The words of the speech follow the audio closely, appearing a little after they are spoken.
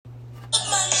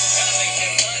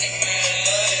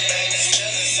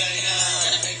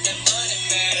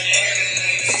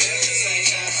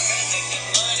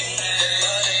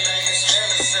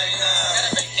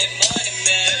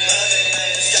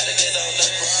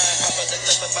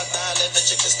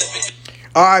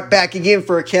All right, back again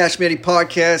for a Cash Money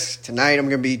podcast. Tonight I'm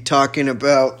going to be talking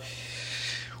about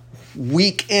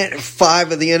week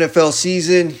 5 of the NFL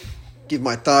season. Give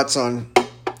my thoughts on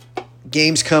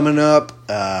games coming up,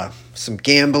 some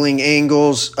gambling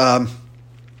angles.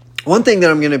 One thing that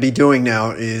I'm going to be doing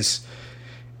now is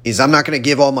I'm not going to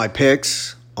give all my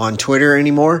picks on Twitter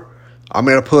anymore. I'm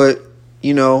going to put,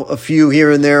 a few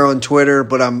here and there on Twitter,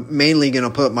 but I'm mainly going to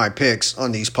put my picks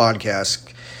on these podcasts.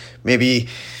 Maybe,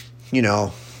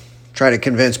 try to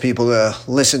convince people to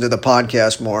listen to the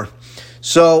podcast more.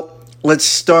 So let's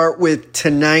start with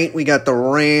tonight. We got the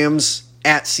Rams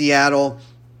at Seattle.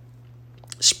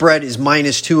 Spread is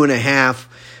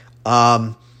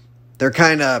 -2.5. They're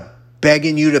kind of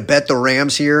begging you to bet the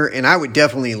Rams here, and I would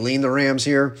definitely lean the Rams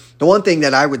here. The one thing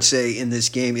that I would say in this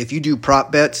game, if you do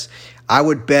prop bets, I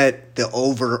would bet the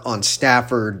over on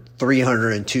Stafford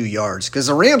 302 yards because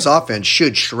the Rams offense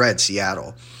should shred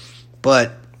Seattle.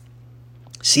 But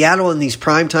Seattle in these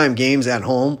primetime games at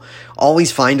home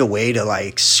always find a way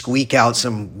to squeak out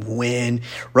some win.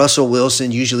 Russell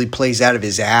Wilson usually plays out of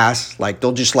his ass.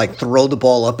 They'll just throw the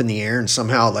ball up in the air and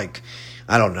somehow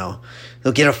I don't know.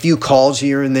 They'll get a few calls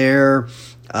here and there.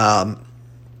 They'll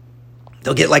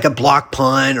get a block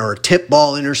punt or a tip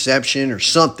ball interception or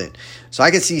something. So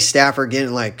I could see Stafford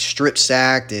getting strip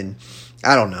sacked and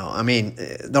I don't know. I mean,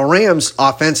 the Rams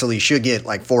offensively should get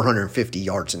 450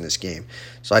 yards in this game.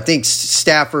 So I think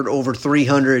Stafford over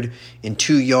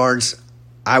 302 yards.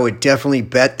 I would definitely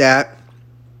bet that.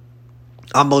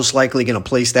 I'm most likely going to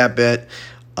place that bet.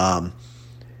 I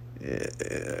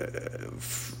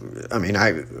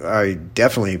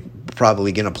definitely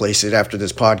probably going to place it after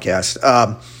this podcast.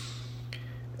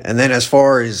 And then as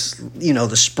far as,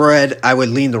 the spread, I would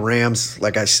lean the Rams,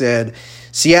 like I said.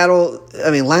 Seattle,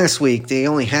 last week they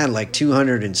only had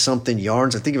 200 and something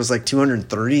yards. I think it was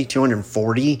 230,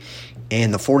 240.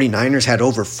 And the 49ers had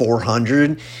over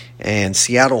 400. And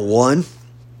Seattle won.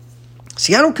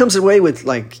 Seattle comes away with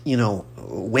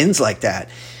wins like that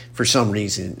for some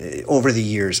reason over the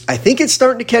years. I think it's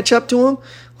starting to catch up to them.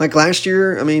 Last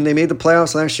year, they made the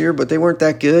playoffs last year, but they weren't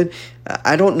that good.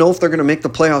 I don't know if they're going to make the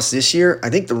playoffs this year. I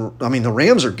think the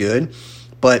Rams are good,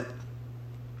 but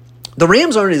the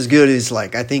Rams aren't as good as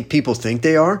I think people think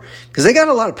they are because they got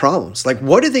a lot of problems.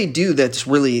 What do they do that's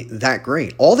really that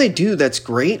great? All they do that's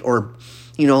great or,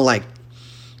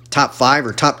 top 5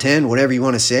 or top 10, whatever you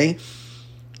want to say,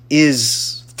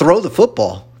 is throw the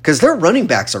football because their running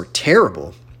backs are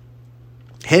terrible.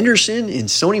 Henderson and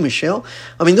Sony Michel,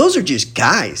 those are just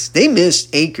guys. They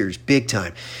missed Akers big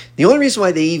time. The only reason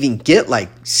why they even get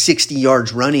 60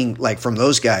 yards running from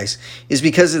those guys is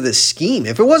because of the scheme.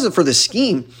 If it wasn't for the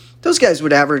scheme, those guys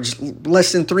would average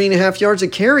less than 3.5 yards a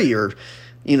carry or,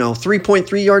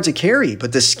 3.3 yards a carry.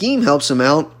 But the scheme helps them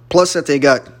out. Plus that they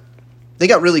got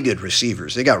really good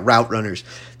receivers. They got route runners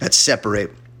that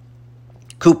separate.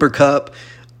 Cooper Kupp,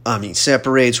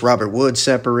 separates. Robert Woods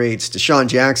separates. Deshaun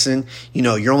Jackson,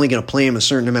 you're only going to play him a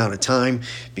certain amount of time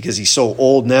because he's so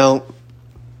old now.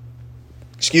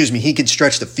 He could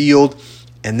stretch the field.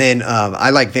 And then I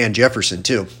like Van Jefferson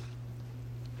too.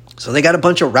 So they got a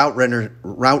bunch of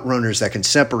route runners that can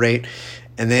separate.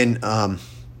 And then,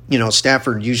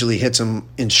 Stafford usually hits them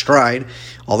in stride.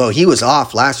 Although he was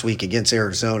off last week against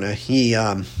Arizona. He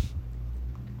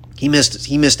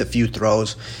missed a few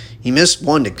throws. He missed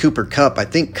one to Cooper Kupp. I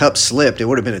think Kupp slipped. It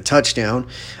would have been a touchdown.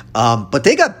 But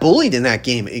they got bullied in that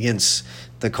game against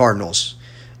the Cardinals.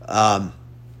 The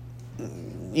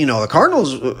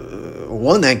Cardinals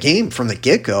won that game from the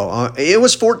get-go. It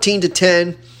was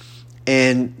 14-10,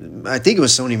 and I think it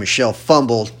was Sony Michel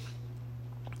fumbled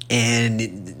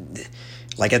and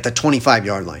at the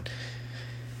 25-yard line.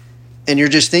 And you're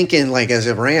just thinking, as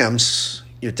a Rams,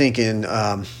 you're thinking,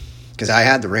 because I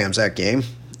had the Rams that game.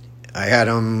 I had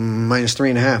them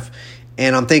 -3.5.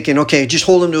 And I'm thinking, okay, just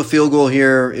hold them to a field goal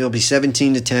here. It'll be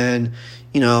 17-10.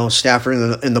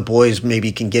 Stafford and the boys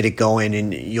maybe can get it going,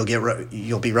 and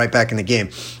you'll be right back in the game.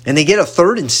 And they get a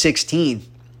 3rd and 16.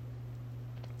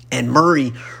 And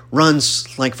Murray runs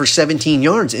for 17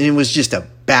 yards, and it was just a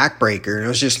backbreaker. And it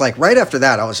was just right after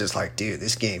that, I was just dude,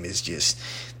 this game is just –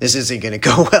 this isn't going to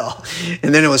go well.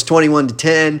 And then it was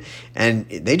 21-10, and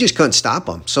they just couldn't stop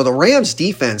them. So the Rams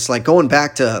defense, going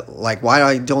back to why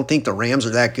I don't think the Rams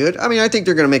are that good. I think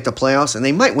they're going to make the playoffs, and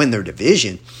they might win their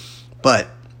division. But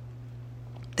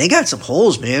they got some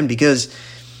holes, man, because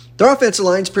their offensive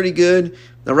line's pretty good.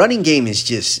 The running game is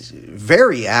just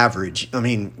very average.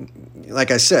 Like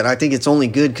I said, I think it's only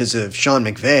good because of Sean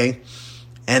McVay.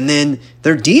 And then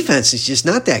their defense is just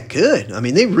not that good.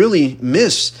 They really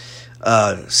miss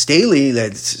Staley,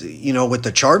 that's with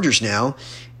the Chargers now,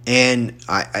 and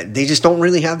they just don't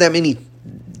really have that many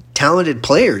talented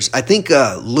players. I think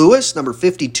Lewis, number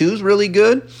 52, is really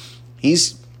good.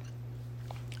 He's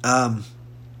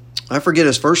I forget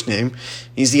his first name.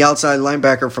 He's the outside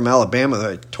linebacker from Alabama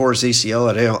that tore his ACL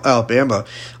at Alabama.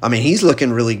 I mean, he's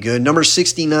looking really good. Number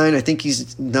 69, I think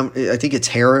it's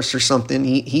Harris or something.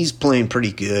 He's playing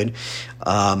pretty good.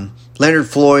 Leonard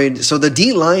Floyd. So the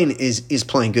D line is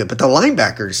playing good, but the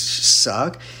linebackers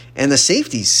suck and the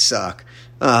safeties suck.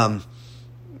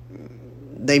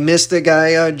 They missed the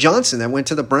guy Johnson that went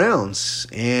to the Browns,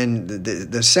 and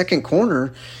the second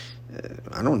corner.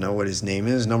 I don't know what his name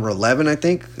is, number 11, I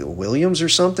think, Williams or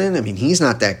something. I mean, he's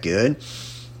not that good.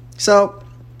 So,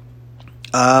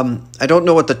 I don't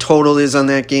know what the total is on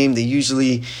that game. They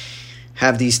usually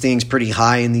have these things pretty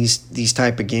high in these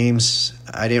type of games.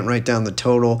 I didn't write down the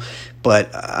total, but,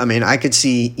 I mean, I could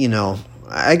see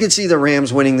the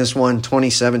Rams winning this one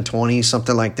 27-20,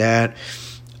 something like that.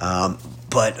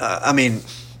 But, I mean,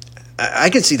 I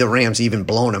could see the Rams even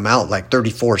blowing them out like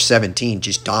 34-17,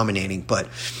 just dominating, but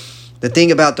the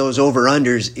thing about those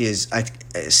over-unders is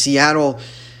Seattle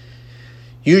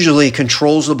usually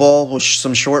controls the ball with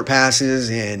some short passes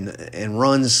and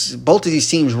runs. Both of these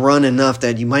teams run enough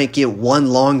that you might get one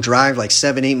long drive, like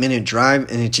 7-8 minute drive,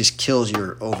 and it just kills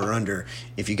your over-under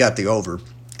if you got the over.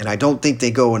 And I don't think they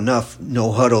go enough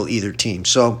no huddle either team.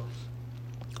 So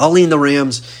I'll lean the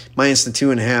Rams minus the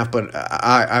 2.5, but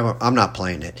I'm not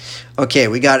playing it. Okay,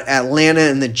 we got Atlanta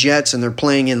and the Jets, and they're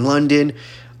playing in London.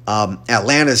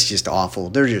 Atlanta's just awful.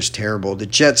 They're just terrible. The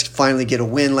Jets finally get a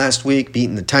win last week,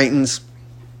 beating the Titans.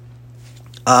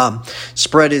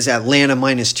 Spread is Atlanta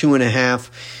minus 2.5.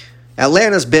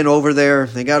 Atlanta's been over there.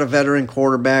 They got a veteran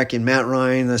quarterback in Matt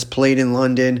Ryan that's played in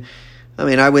London. I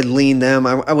mean, I would lean them.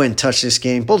 I wouldn't touch this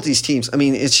game. Both these teams, I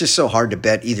mean, it's just so hard to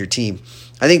bet either team.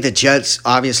 I think the Jets,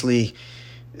 obviously,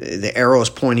 the arrow is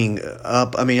pointing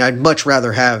up. I mean, I'd much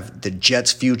rather have the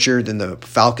Jets' future than the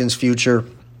Falcons' future.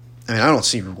 I mean, I don't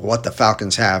see what the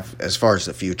Falcons have as far as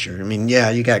the future. I mean,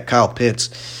 yeah, you got Kyle Pitts.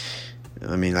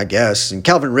 I mean, I guess. And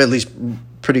Calvin Ridley's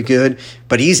pretty good,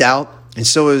 but he's out. And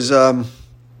so is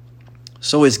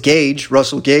Gage,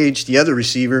 Russell Gage, the other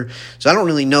receiver. So I don't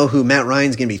really know who Matt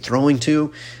Ryan's going to be throwing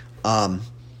to. As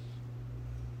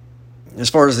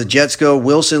far as the Jets go,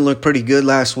 Wilson looked pretty good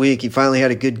last week. He finally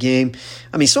had a good game.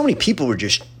 I mean, so many people were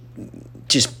just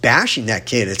bashing that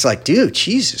kid. It's like, dude,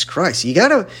 Jesus Christ. You got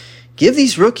to give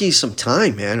these rookies some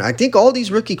time, man. I think all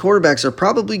these rookie quarterbacks are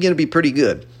probably going to be pretty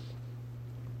good.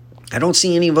 I don't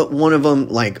see any one of them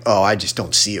like, oh, I just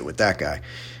don't see it with that guy.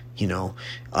 You know,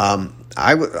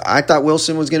 I thought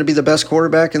Wilson was going to be the best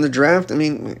quarterback in the draft. I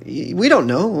mean, we don't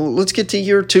know. Let's get to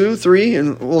year 2, 3,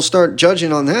 and we'll start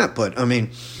judging on that. But, I mean,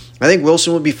 I think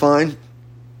Wilson would be fine.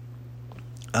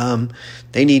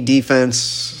 They need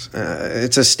defense.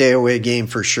 It's a stay-away game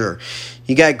for sure.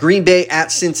 You got Green Bay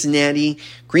at Cincinnati.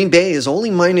 Green Bay is only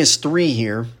 -3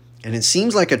 here, and it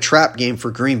seems like a trap game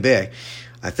for Green Bay.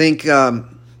 I think, I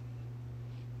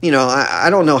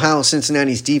don't know how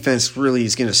Cincinnati's defense really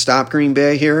is going to stop Green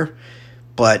Bay here,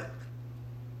 but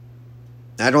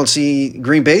I don't see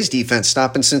Green Bay's defense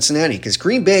stopping Cincinnati because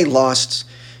Green Bay lost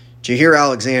Jair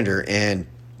Alexander, and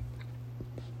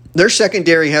their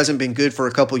secondary hasn't been good for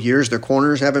a couple years. Their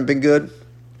corners haven't been good.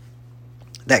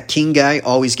 That King guy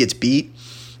always gets beat.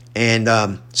 And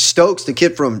Stokes, the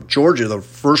kid from Georgia, the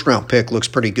first-round pick, looks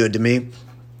pretty good to me.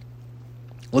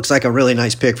 Looks like a really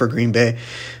nice pick for Green Bay.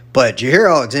 But Jair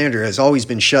Alexander has always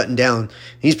been shutting down.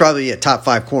 He's probably a top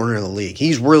 5 corner in the league.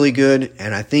 He's really good,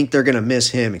 and I think they're going to miss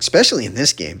him, especially in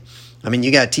this game. I mean,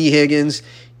 you got T. Higgins.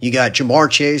 You got Jamar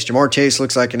Chase. Jamar Chase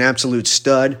looks like an absolute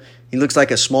stud. He looks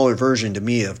like a smaller version to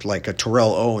me of like a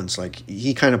Terrell Owens. Like,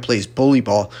 he kind of plays bully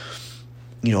ball.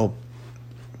 You know,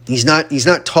 he's not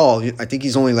tall. I think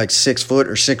he's only like 6 foot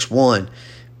or 6'1",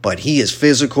 but he is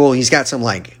physical. He's got some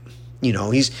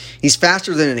he's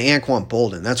faster than an Anquan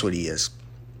Bolden. That's what he is.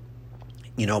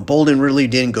 You know, Bolden really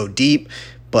didn't go deep,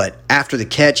 but after the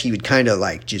catch, he would kind of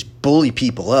like just bully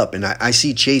people up. And I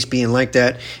see Chase being like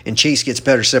that, and Chase gets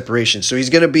better separation. So he's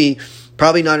going to be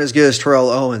probably not as good as Terrell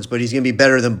Owens, but he's going to be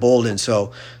better than Bolden.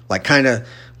 So like kind of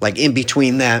like in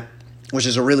between that, which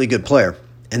is a really good player.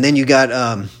 And then you got,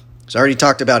 so I already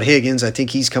talked about Higgins. I think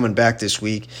he's coming back this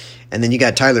week. And then you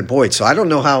got Tyler Boyd. So I don't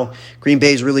know how Green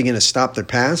Bay is really going to stop their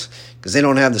pass because they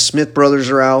don't have the Smith brothers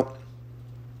are out.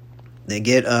 They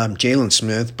get Jalen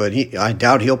Smith, but I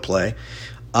doubt he'll play.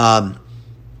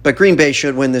 But Green Bay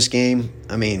should win this game.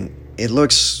 I mean, it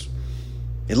looks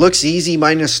easy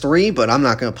 -3, but I'm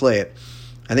not going to play it.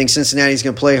 I think Cincinnati's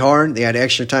going to play hard. They had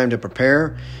extra time to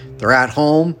prepare. They're at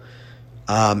home.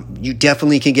 You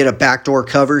definitely can get a backdoor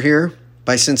cover here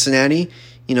by Cincinnati.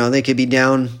 they could be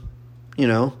down,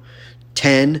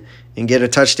 10 and get a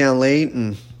touchdown late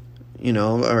and,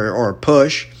 or a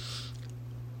push.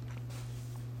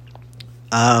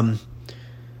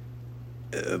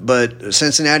 But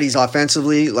Cincinnati's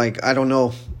offensively, I don't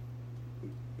know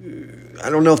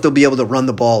if they'll be able to run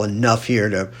the ball enough here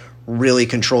to really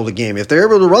control the game. If they're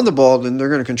able to run the ball, then they're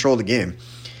going to control the game.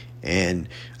 And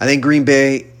I think Green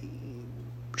Bay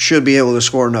should be able to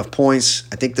score enough points.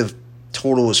 I think the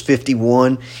total was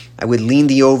 51. I would lean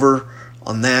the over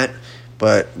on that.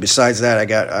 But besides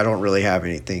that, I don't really have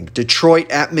anything.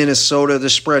 Detroit at Minnesota. The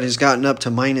spread has gotten up to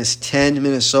 -10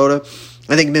 Minnesota.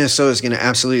 I think Minnesota is going to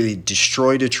absolutely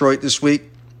destroy Detroit this week.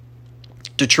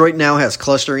 Detroit now has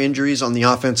cluster injuries on the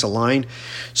offensive line.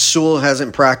 Sewell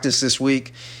hasn't practiced this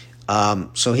week.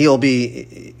 So he'll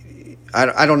be –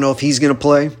 I don't know if he's going to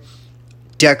play.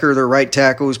 Decker, their right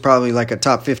tackle, is probably like a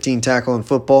top 15 tackle in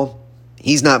football.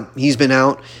 He's been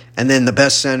out. And then the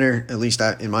best center, at least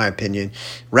in my opinion,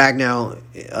 Ragnow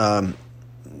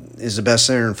is the best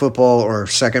center in football, or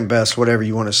second best, whatever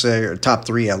you want to say, or top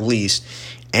 3 at least.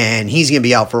 And he's going to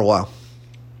be out for a while.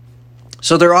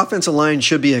 So their offensive line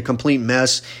should be a complete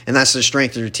mess, and that's the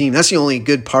strength of their team. That's the only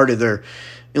good part of the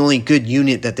only good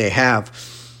unit that they have.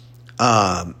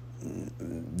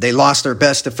 They lost their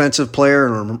best defensive player,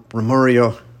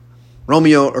 Romeo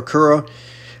Okwara.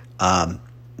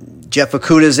 Jeff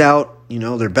Okudah's out,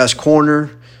 their best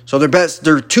corner. So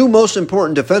their 2 most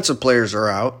important defensive players are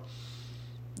out.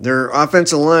 Their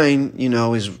offensive line,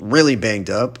 is really banged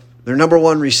up. Their number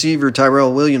 1 receiver,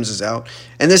 Tyrell Williams, is out.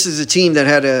 And this is a team that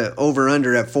had a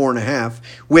over-under at 4.5,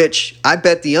 which I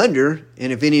bet the under.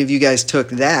 And if any of you guys took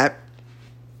that,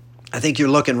 I think you're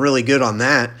looking really good on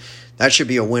that. That should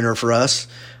be a winner for us.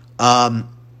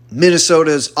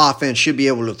 Minnesota's offense should be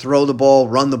able to throw the ball,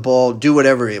 run the ball, do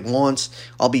whatever it wants.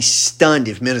 I'll be stunned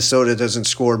if Minnesota doesn't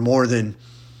score more than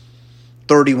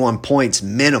 31 points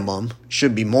minimum.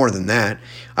 Should be more than that.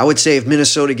 I would say if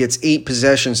Minnesota gets 8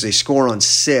 possessions, they score on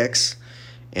 6,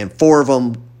 and 4 of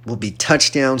them will be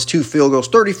touchdowns, 2 field goals,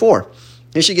 34.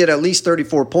 They should get at least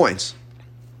 34 points.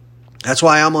 That's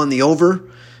why I'm on the over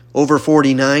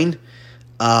 49,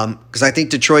 because I think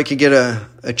Detroit could get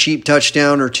a cheap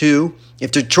touchdown or 2.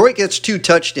 If Detroit gets 2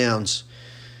 touchdowns,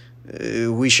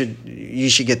 you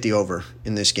should get the over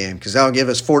in this game, because that'll give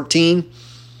us 14.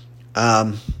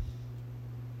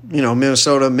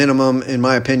 Minnesota minimum, in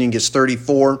my opinion, gets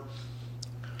 34.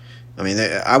 I mean,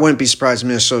 I wouldn't be surprised if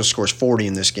Minnesota scores 40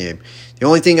 in this game. The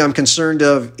only thing I'm concerned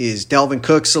of is Dalvin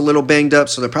Cook's a little banged up,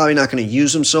 so they're probably not going to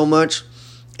use him so much.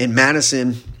 And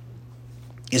Madison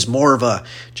is more of a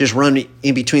just run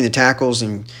in between the tackles,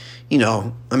 and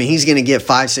he's going to get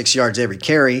 5-6 yards every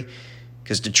carry,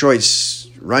 because Detroit's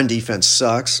run defense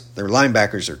sucks. Their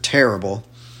linebackers are terrible.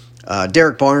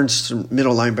 Derek Barnes,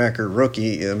 middle linebacker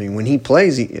rookie, when he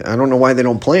plays, I don't know why they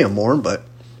don't play him more,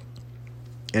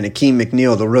 and Akeem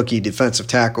McNeil, the rookie defensive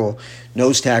tackle,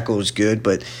 nose tackle, is good,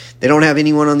 but they don't have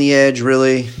anyone on the edge,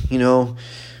 really.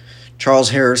 Charles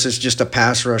Harris is just a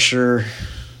pass rusher.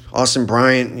 Austin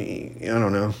Bryant, I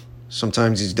don't know.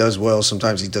 Sometimes he does well,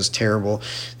 sometimes he does terrible.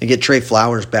 They get Trey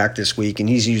Flowers back this week, and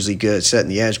he's usually good at setting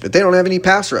the edge, but they don't have any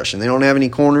pass rushing. They don't have any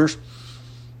corners.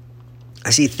 I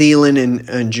see Thielen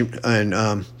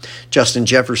and Justin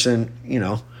Jefferson,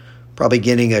 probably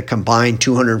getting a combined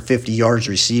 250 yards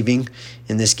receiving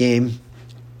in this game.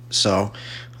 So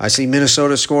I see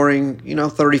Minnesota scoring,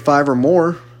 35 or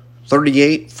more,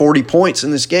 38, 40 points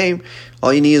in this game.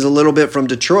 All you need is a little bit from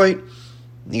Detroit.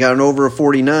 You got an over of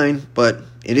 49, but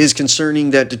it is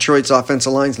concerning that Detroit's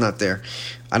offensive line's not there.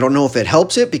 I don't know if it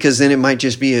helps it, because then it might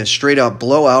just be a straight-out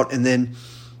blowout, and then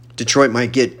Detroit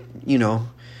might get,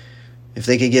 if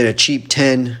they could get a cheap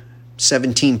 10,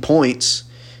 17 points,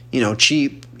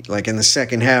 cheap, like in the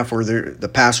second half where the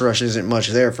pass rush isn't much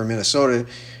there for Minnesota,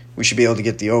 we should be able to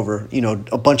get the over.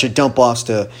 A bunch of dump-offs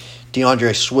to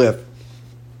DeAndre Swift.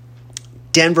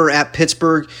 Denver at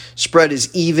Pittsburgh. Spread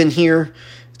is even here.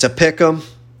 It's a pick 'em.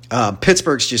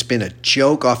 Pittsburgh's just been a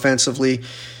joke offensively.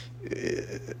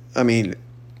 Ben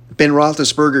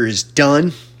Roethlisberger is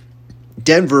done.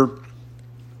 Denver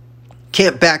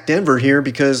can't back Denver here,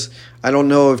 because I don't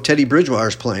know if Teddy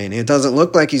Bridgewater's playing. It doesn't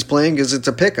look like he's playing, because it's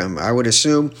a pick 'em. I would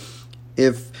assume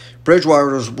if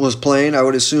Bridgewater was playing, I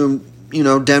would assume,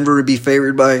 Denver would be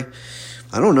favored by,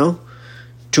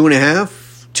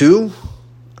 2.5, 2.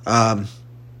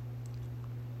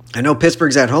 I know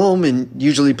Pittsburgh's at home and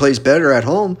usually plays better at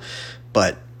home,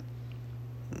 but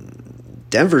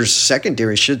Denver's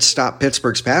secondary should stop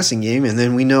Pittsburgh's passing game, and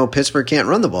then we know Pittsburgh can't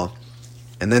run the ball.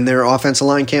 And then their offensive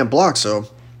line can't block, so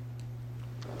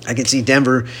I can see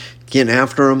Denver getting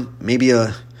after them, maybe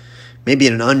a maybe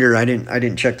an under. I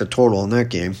didn't check the total in that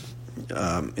game.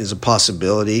 Is a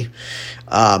possibility.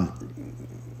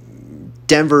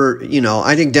 Denver,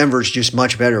 I think Denver's just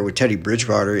much better with Teddy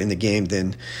Bridgewater in the game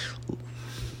than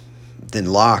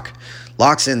Locke.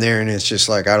 Locke's in there, and it's just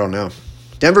like, I don't know.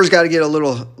 Denver's got to get a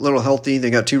little healthy. They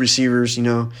got two receivers,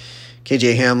 KJ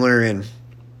Hamler and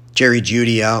Jerry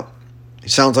Jeudy out. It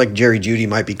sounds like Jerry Jeudy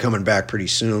might be coming back pretty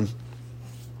soon,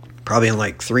 probably in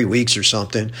like 3 weeks or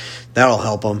something. That'll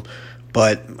help them.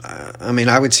 But,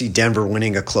 I would see Denver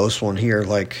winning a close one here.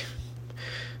 Like,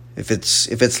 if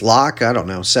it's Locke, I don't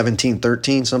know,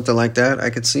 17-13, something like that, I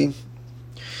could see.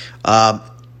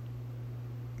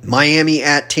 Miami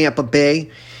at Tampa Bay.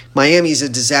 Miami's a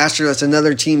disaster. That's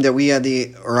another team that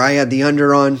I had the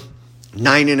under on.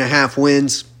 9.5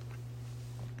 wins.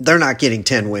 They're not getting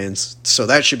 10 wins, so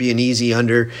that should be an easy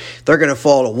under. They're going to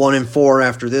fall to 1-4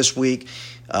 after this week.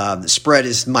 The spread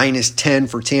is -10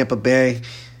 for Tampa Bay.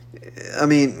 I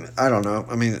don't know.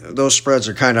 Those spreads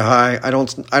are kind of high. I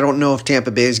don't know if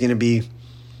Tampa Bay is going to be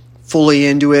fully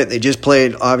into it. They just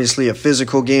played, obviously, a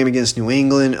physical game against New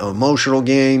England, an emotional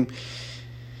game.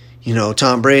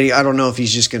 Tom Brady, I don't know if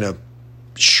he's just going to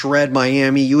shred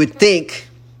Miami. You would think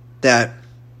that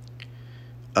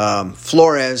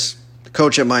Flores, the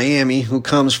coach at Miami, who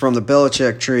comes from the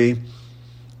Belichick tree,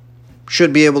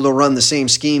 should be able to run the same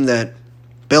scheme that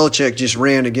Belichick just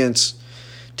ran against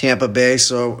Tampa Bay.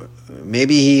 So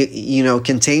maybe he,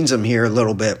 contains them here a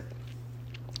little bit.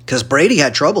 Because Brady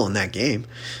had trouble in that game.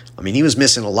 He was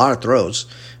missing a lot of throws.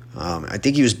 I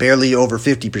think he was barely over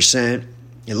 50%.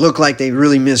 It looked like they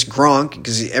really missed Gronk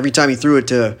because every time he threw it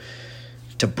to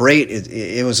Brate,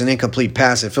 it was an incomplete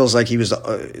pass. It feels like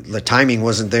the timing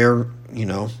wasn't there.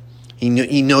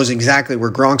 He knows exactly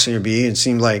where Gronk's going to be. It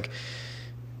seemed like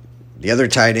the other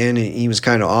tight end, he was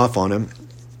kind of off on him.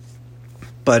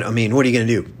 But, what are you going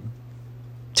to do?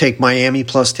 Take Miami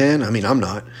plus 10? I'm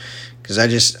not. Because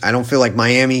I don't feel like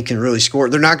Miami can really score.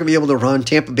 They're not going to be able to run.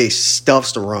 Tampa Bay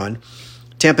stuffs to run.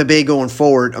 Tampa Bay going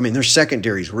forward, their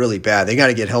secondary is really bad. They got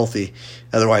to get healthy.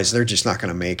 Otherwise, they're just not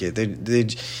going to make it.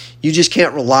 You just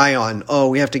can't rely on,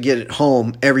 we have to get it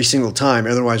home every single time.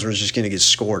 Otherwise, we're just going to get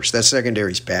scorched. That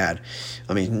secondary's bad.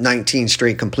 19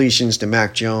 straight completions to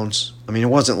Mac Jones. It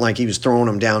wasn't like he was throwing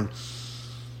them down,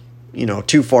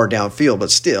 too far downfield.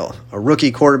 But still, a rookie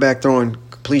quarterback throwing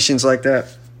completions like that,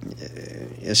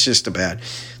 it's just a bad.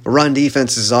 The run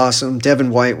defense is awesome. Devin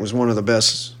White was one of the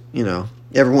best,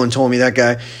 Everyone told me that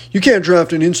guy, you can't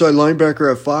draft an inside linebacker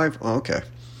at 5. Oh, okay.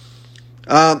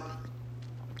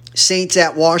 Saints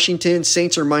at Washington.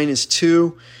 Saints are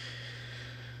 -2.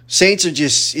 Saints are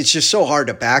it's just so hard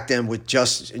to back them with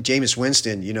just Jameis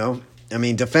Winston,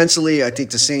 defensively, I think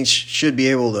the Saints should be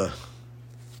able to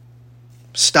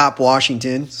stop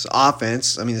Washington's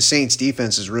offense. The Saints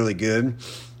defense is really good.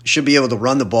 Should be able to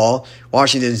run the ball.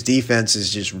 Washington's defense is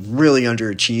just really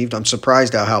underachieved. I'm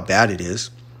surprised at how bad it is.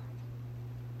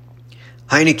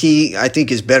 Heineke, I think,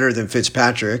 is better than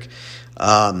Fitzpatrick,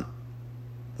 but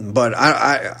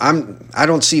I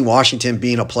don't see Washington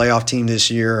being a playoff team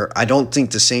this year. I don't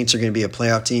think the Saints are going to be a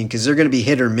playoff team because they're going to be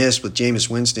hit or miss with Jameis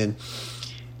Winston.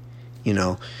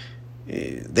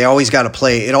 They always got to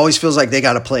play. It always feels like they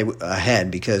got to play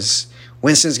ahead because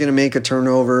Winston's going to make a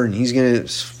turnover and he's going to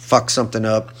fuck something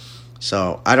up.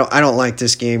 So I don't like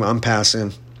this game. I'm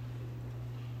passing.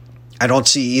 I don't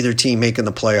see either team making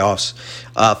the playoffs.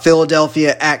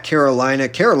 Philadelphia at Carolina.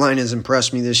 Carolina's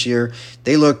impressed me this year.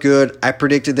 They look good. I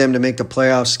predicted them to make the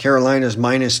playoffs. Carolina's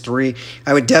 -3.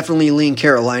 I would definitely lean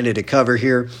Carolina to cover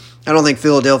here. I don't think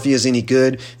Philadelphia is any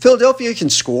good. Philadelphia can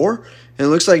score, and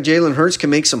it looks like Jalen Hurts can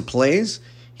make some plays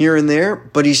here and there,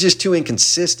 but he's just too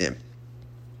inconsistent.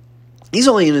 He's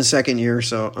only in his second year,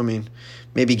 so,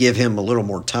 maybe give him a little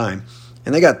more time.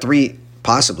 And they got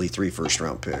possibly three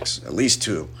first-round picks, at least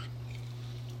 2.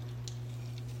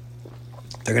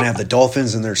 They're going to have the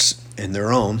Dolphins in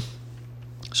their own.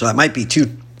 So that might be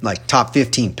 2 top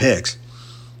 15 picks.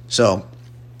 So,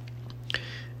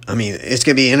 it's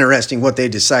going to be interesting what they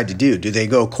decide to do. Do they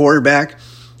go quarterback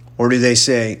or do they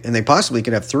say, and they possibly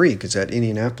could have 3 because that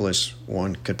Indianapolis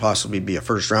one could possibly be a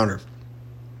first rounder.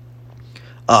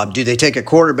 Do they take a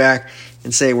quarterback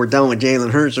and say we're done with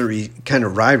Jalen Hurts, or we kind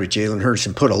of ride with Jalen Hurts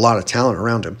and put a lot of talent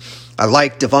around him? I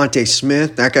like Devontae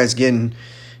Smith. That guy's getting...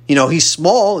 he's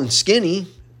small and skinny,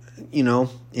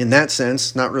 in that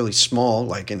sense. Not really small,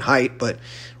 like in height, but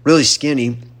really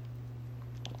skinny.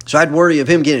 So I'd worry of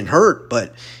him getting hurt,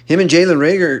 but him and Jalen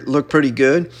Reagor look pretty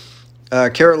good.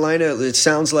 Carolina, it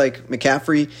sounds like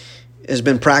McCaffrey has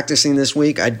been practicing this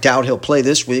week. I doubt he'll play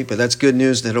this week, but that's good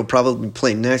news that he'll probably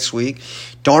play next week.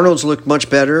 Darnold's looked much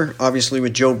better, obviously,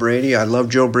 with Joe Brady. I love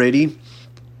Joe Brady.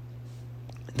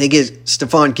 They get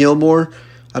Stephon Gilmore.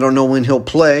 I don't know when he'll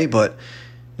play, but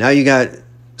now you got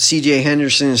C.J.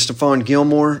 Henderson and Stephon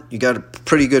Gilmore. You got a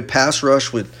pretty good pass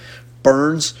rush with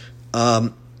Burns.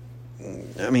 Matt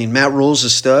Rule's a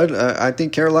stud. I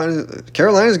think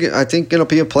Carolina's I think going to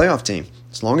be a playoff team.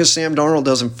 As long as Sam Darnold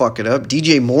doesn't fuck it up.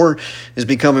 DJ Moore is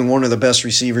becoming one of the best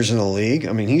receivers in the league.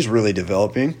 I mean, he's really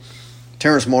developing.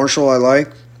 Terrace Marshall I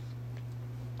like.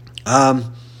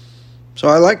 So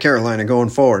I like Carolina going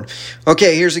forward.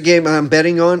 Okay, here's a game I'm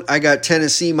betting on. I got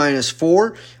Tennessee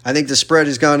 -4. I think the spread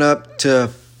has gone up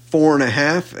to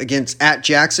 4.5 at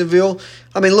Jacksonville.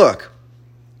 I mean, look.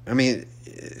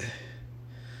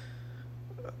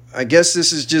 I guess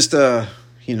this is just a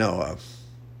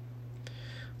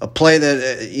play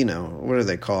that, what do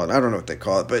they call it? I don't know what they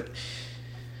call it, but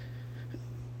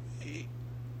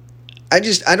I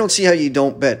don't see how you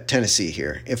don't bet Tennessee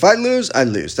here. If I lose, I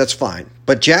lose. That's fine.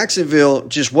 But Jacksonville,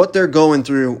 just what they're going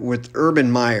through with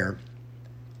Urban Meyer,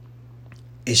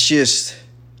 it's just,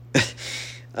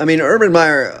 Urban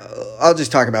Meyer, I'll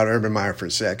just talk about Urban Meyer for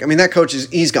a sec. I mean, that coach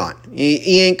he's gone.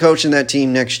 He ain't coaching that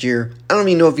team next year. I don't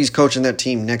even know if he's coaching that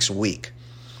team next week.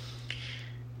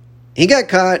 He got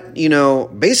caught,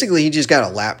 basically he just got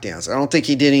a lap dance. I don't think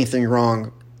he did anything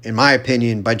wrong, in my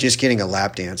opinion, by just getting a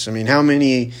lap dance. I mean, how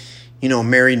many,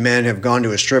 married men have gone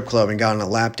to a strip club and gotten a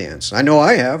lap dance? I know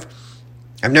I have.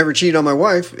 I've never cheated on my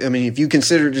wife. I mean, if you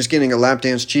consider just getting a lap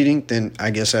dance cheating, then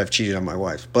I guess I've cheated on my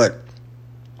wife. But,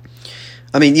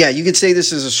 you could say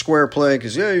this is a square play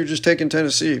because, you're just taking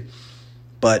Tennessee.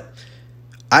 But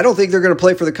I don't think they're going to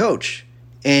play for the coach.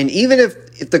 And even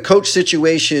if the coach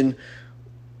situation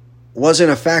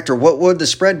wasn't a factor, what would the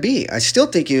spread be? I still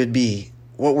think it would be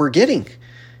what we're getting.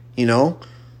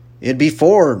 It'd be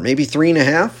 4, maybe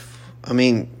 3.5.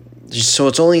 So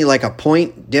it's only like a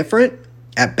point different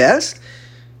at best.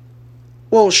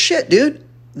 Well, shit, dude.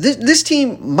 This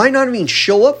team might not even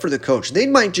show up for the coach. They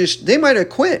might have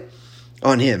quit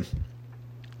on him.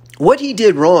 What he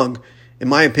did wrong, in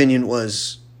my opinion,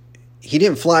 was he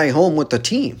didn't fly home with the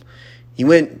team. He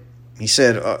went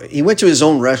to his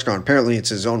own restaurant. Apparently, it's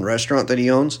his own restaurant that he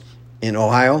owns in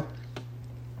Ohio.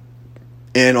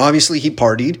 And obviously, he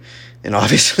partied. And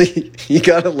obviously, he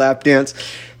got a lap dance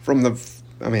from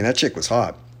that chick was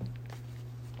hot.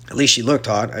 At least she looked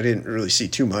hot. I didn't really see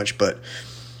too much. But,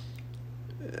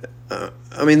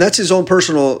 that's his own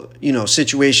personal,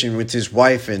 situation with his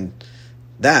wife and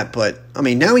that. But,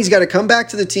 now he's got to come back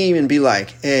to the team and be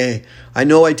like, hey, I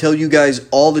know I tell you guys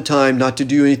all the time not to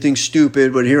do anything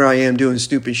stupid, but here I am doing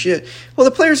stupid shit. Well,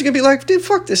 the players are going to be like, dude,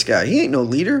 fuck this guy. He ain't no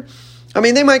leader.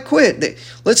 They might quit.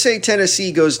 Let's say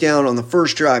Tennessee goes down on the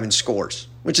first drive and scores,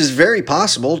 which is very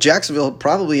possible. Jacksonville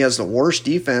probably has the worst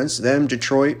defense. Them,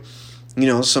 Detroit,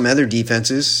 some other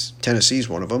defenses. Tennessee's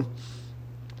one of them.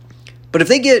 But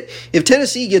if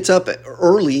Tennessee gets up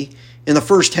early in the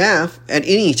first half at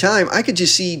any time, I could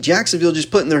just see Jacksonville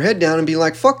just putting their head down and be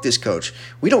like, fuck this coach.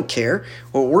 We don't care.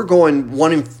 Well, we're going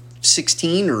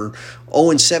 1-16 or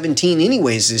 0-17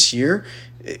 anyways this year,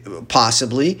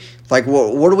 possibly. Like,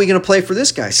 what are we going to play for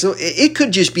this guy? So it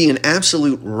could just be an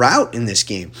absolute rout in this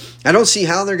game. I don't see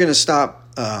how they're going to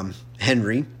stop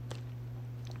Henry.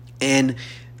 And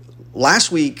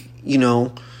last week,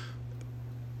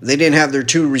 they didn't have their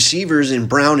two receivers in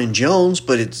Brown and Jones,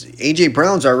 but it's A.J.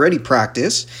 Brown's already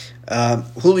practiced.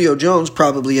 Julio Jones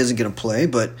probably isn't going to play,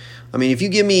 but, if you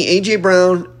give me A.J.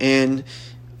 Brown and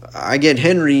I get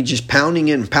Henry just pounding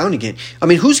it and pounding it,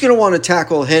 who's going to want to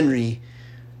tackle Henry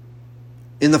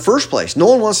in the first place? No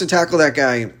one wants to tackle that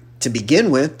guy to begin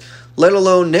with, let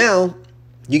alone now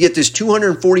you get this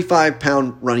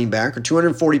 245-pound running back, or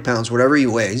 240 pounds, whatever he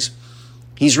weighs.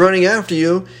 He's running after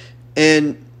you,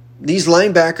 and these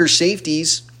linebackers,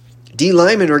 safeties, D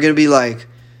linemen are going to be like,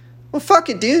 well, fuck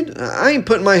it, dude. I ain't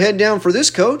putting my head down for this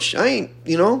coach. I ain't,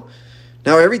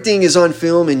 Now, everything is on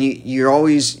film, and you're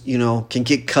always, can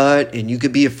get cut, and you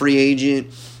could be a free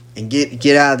agent and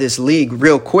get out of this league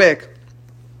real quick.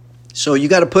 So you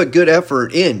got to put good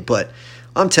effort in. But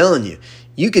I'm telling you,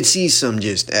 you could see some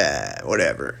just,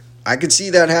 whatever. I could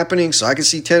see that happening, so I could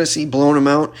see Tennessee blowing them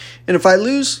out. And if I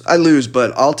lose, I lose,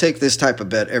 but I'll take this type of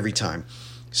bet every time.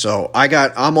 So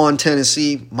I'm on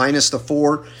Tennessee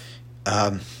 -4.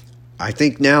 I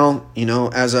think now,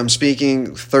 as I'm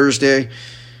speaking, Thursday,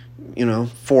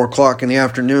 4 o'clock in the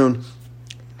afternoon,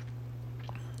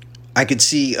 I could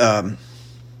see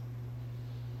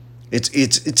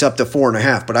it's up to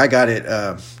 4.5, but I got it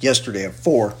yesterday at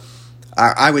 4.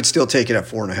 I would still take it at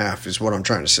 4.5 is what I'm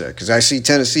trying to say, because I see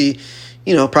Tennessee,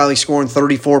 probably scoring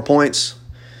 34 points,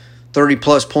 30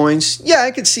 plus points. Yeah,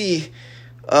 I could see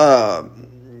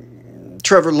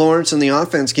Trevor Lawrence and the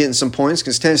offense getting some points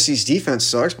because Tennessee's defense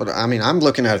sucks. But, I mean, I'm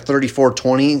looking at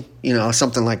 34-20,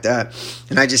 something like that.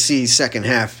 And I just see second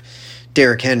half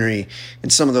Derrick Henry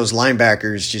and some of those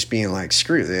linebackers just being like,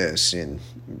 screw this, and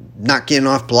not getting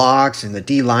off blocks, and the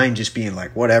D-line just being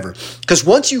like, whatever. Because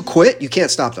once you quit, you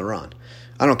can't stop the run.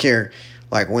 I don't care.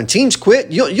 Like, when teams quit,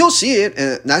 you'll see it,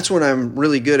 and that's what I'm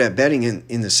really good at betting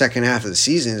in the second half of the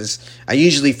season is I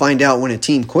usually find out when a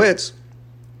team quits,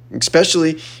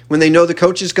 especially when they know the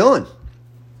coach is gone.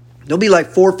 There'll be like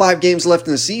 4 or 5 games left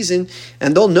in the season,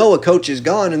 and they'll know a coach is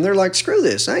gone, and they're like, screw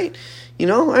this. I ain't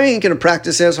going to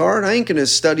practice as hard. I ain't going to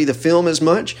study the film as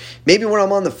much. Maybe when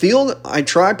I'm on the field, I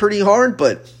try pretty hard,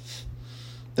 but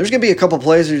there's going to be a couple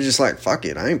plays that are just like, fuck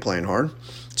it, I ain't playing hard.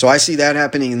 So I see that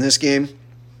happening in this game.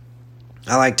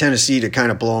 I like Tennessee to kind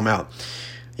of blow them out.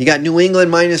 You got New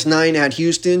England -9 at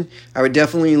Houston. I would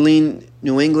definitely lean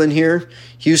New England here.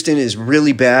 Houston is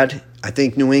really bad. I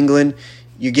think New England,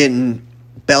 you're getting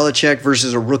Belichick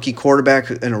versus a rookie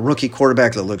quarterback, and a rookie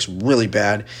quarterback that looks really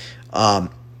bad.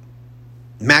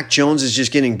 Mac Jones is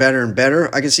just getting better and better.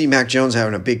 I can see Mac Jones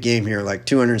having a big game here, like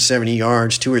 270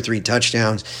 yards, 2 or 3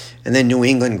 touchdowns, and then New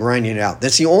England grinding it out.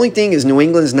 That's the only thing is New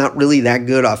England's not really that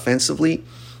good offensively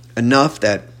enough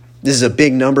that this is a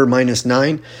big number,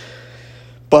 -9.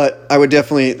 But I would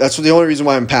definitely – that's the only reason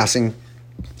why I'm passing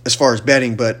as far as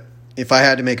betting. But if I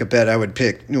had to make a bet, I would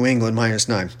pick New England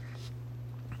 -9.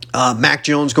 Mac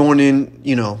Jones going in,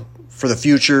 for the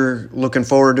future, looking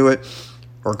forward to it,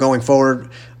 or going forward,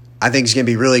 I think it's going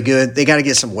to be really good. They got to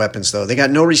get some weapons, though. They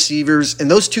got no receivers. And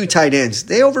those 2 tight ends,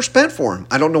 they overspent for him.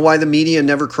 I don't know why the media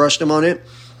never crushed them on it.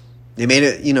 They made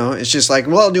it, it's just like,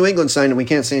 well, New England signed him. We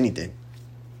can't say anything.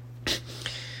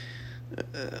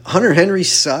 Hunter Henry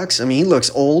sucks. I mean, he looks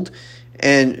old.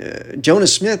 And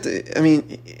Jonas Smith, I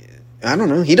mean, I don't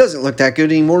know. He doesn't look that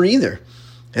good anymore either.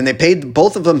 And they paid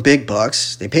both of them big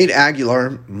bucks. They paid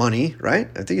Aguilar money, right?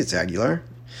 I think it's Aguilar.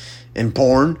 And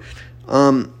Bourne.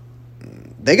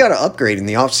 They got to upgrade in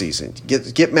the offseason.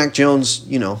 Get Mac Jones,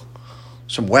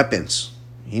 some weapons.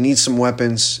 He needs some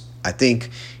weapons. I think,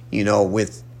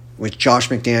 with Josh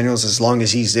McDaniels, as long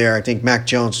as he's there, I think Mac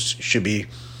Jones should be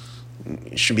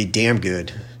damn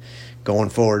good going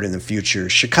forward in the future.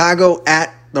 Chicago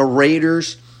at the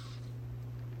Raiders.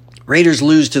 Raiders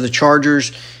lose to the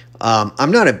Chargers.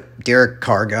 I'm not a Derek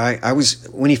Carr guy.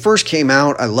 When he first came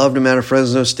out, I loved him out of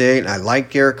Fresno State, and I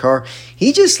liked Derek Carr.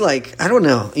 He just I don't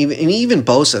know, even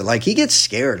Bosa, he gets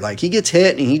scared. He gets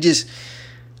hit, and he just,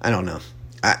 I don't know.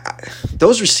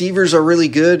 Those receivers are really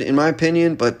good, in my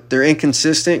opinion, but they're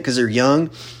inconsistent because they're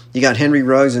young. You got Henry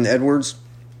Ruggs and Edwards.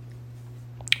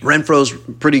 Renfro's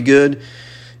pretty good.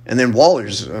 And then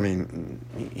Waller's, I mean,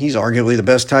 he's arguably the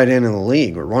best tight end in the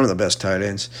league, or one of the best tight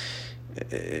ends.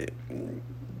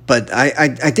 But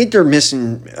I think they're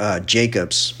missing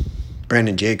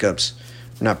Brandon Jacobs.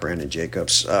 Not Brandon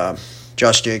Jacobs.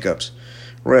 Josh Jacobs,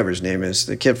 whatever his name is,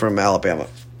 the kid from Alabama.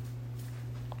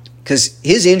 Because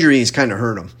his injuries kind of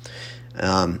hurt him.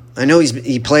 I know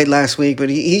he played last week, but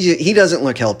he doesn't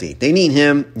look healthy. They need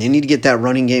him. They need to get that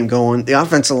running game going. The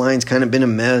offensive line's kind of been a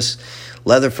mess.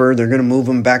 Leatherford, they're going to move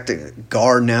him back to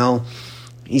guard now.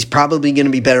 He's probably going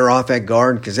to be better off at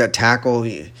guard because that tackle,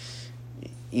 he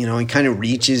kind of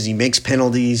reaches. He makes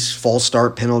penalties, false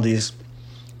start penalties.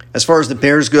 As far as the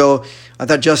Bears go, I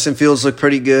thought Justin Fields looked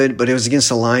pretty good, but it was against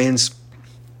the Lions.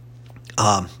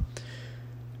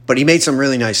 But he made some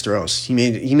really nice throws. He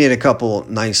made a couple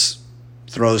nice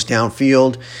throws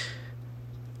downfield.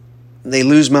 They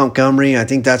lose Montgomery. I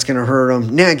think that's going to hurt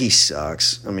them. Nagy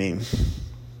sucks. I mean,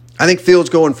 I think Fields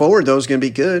going forward, though, is going to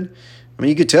be good. I mean,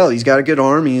 you could tell he's got a good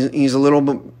arm. He's a little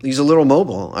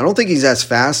mobile. I don't think he's as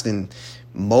fast and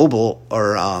mobile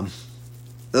or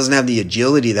doesn't have the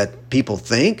agility that people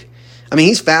think. I mean,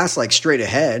 he's fast, straight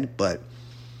ahead, but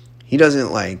he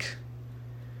doesn't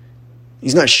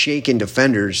he's not shaking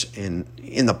defenders in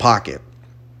the pocket.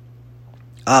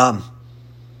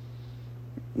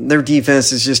 Their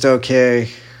defense is just okay.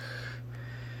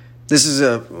 This is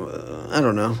I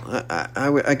don't know.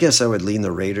 I guess I would lean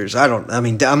the Raiders.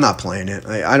 I'm not playing it.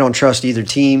 I don't trust either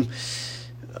team.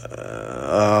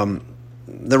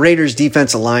 The Raiders'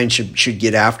 defensive line should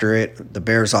get after it. The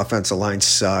Bears' offensive line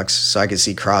sucks, so I could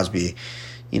see Crosby.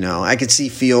 I could see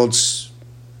Fields.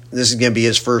 This is going to be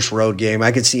his first road game.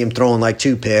 I could see him throwing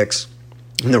 2 picks,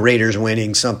 and the Raiders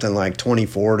winning something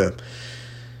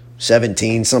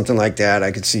 24-17, something like that.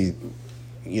 I could see.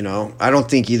 I don't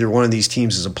think either one of these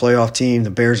teams is a playoff team. The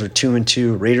Bears are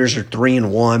 2-2. Raiders are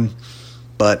 3-1.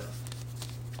 But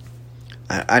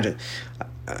I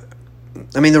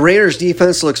mean, the Raiders'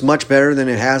 defense looks much better than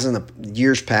it has in the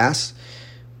years past.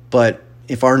 But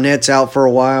if Arnett's out for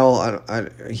a while,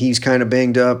 he's kind of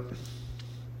banged up.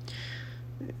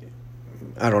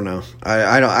 I don't know.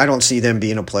 I don't see them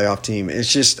being a playoff team.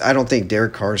 It's just I don't think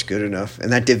Derek Carr's good enough,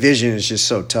 and that division is just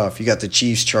so tough. You got the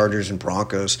Chiefs, Chargers, and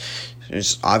Broncos.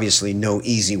 There's obviously no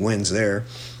easy wins there.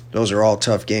 Those are all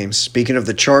tough games. Speaking of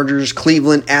the Chargers,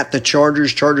 Cleveland at the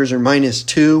Chargers. Chargers are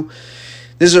 -2.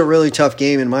 This is a really tough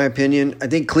game in my opinion. I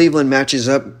think Cleveland matches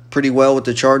up pretty well with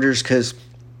the Chargers because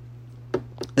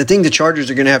the thing the Chargers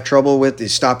are going to have trouble with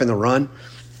is stopping the run.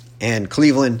 And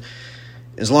Cleveland,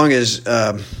 as long as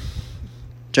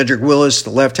Jedrick Willis,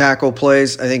 the left tackle,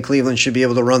 plays, I think Cleveland should be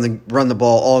able to run the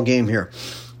ball all game here.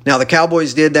 Now, the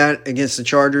Cowboys did that against the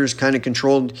Chargers, kind of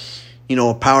controlled,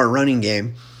 a power running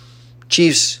game.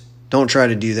 Chiefs don't try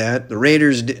to do that. The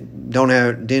Raiders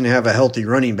didn't have a healthy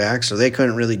running back, so they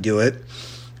couldn't really do it.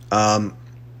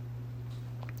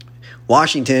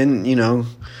 Washington,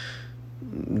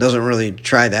 doesn't really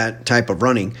try that type of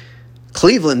running.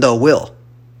 Cleveland, though, will.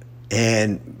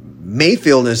 And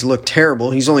Mayfield has looked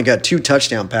terrible. He's only got 2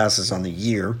 touchdown passes on the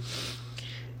year.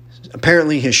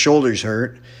 Apparently his shoulder's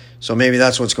hurt, so maybe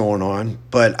that's what's going on.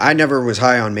 But I never was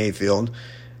high on Mayfield.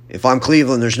 If I'm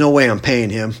Cleveland, there's no way I'm paying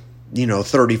him,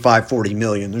 $35, $40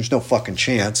 million. There's no fucking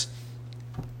chance.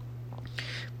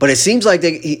 But it seems like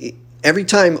every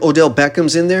time Odell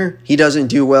Beckham's in there, he doesn't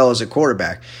do well as a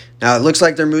quarterback. Now, it looks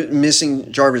like they're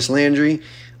missing Jarvis Landry.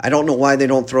 I don't know why they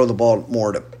don't throw the ball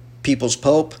more to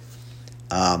Peoples-Pope.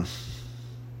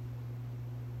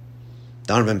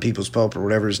 Donovan Peoples-Pope or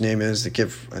whatever his name is. The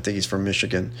kid, I think he's from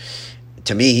Michigan.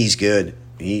 To me, he's good.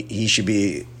 He should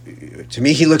be. To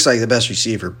me, he looks like the best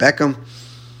receiver. Beckham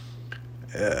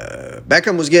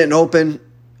was getting open,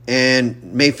 and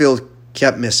Mayfield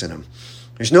kept missing him.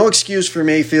 There's no excuse for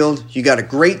Mayfield. You got a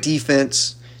great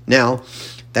defense now.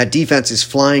 That defense is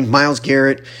flying. Myles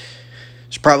Garrett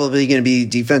is probably going to be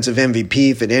defensive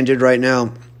MVP if it ended right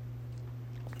now.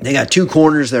 They got 2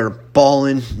 corners that are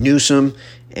balling, Newsome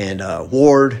and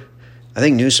Ward. I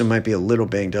think Newsome might be a little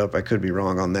banged up. I could be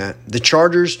wrong on that. The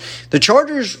Chargers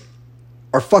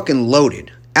are fucking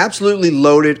loaded. Absolutely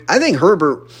loaded. I think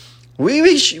Herbert,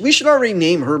 we should already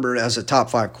name Herbert as a top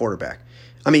 5 quarterback.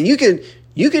 I mean, you could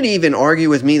even argue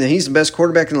with me that he's the best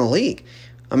quarterback in the league.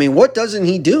 I mean, what doesn't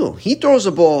he do? He throws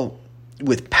the ball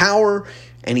with power,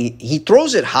 and he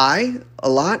throws it high a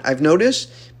lot, I've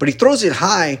noticed. But he throws it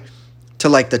high to,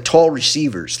 like, the tall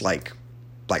receivers, like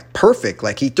perfect.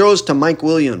 Like, he throws to Mike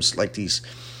Williams, like these.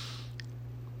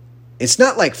 It's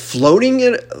not like floating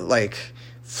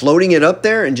it up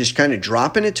there and just kind of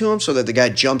dropping it to him so that the guy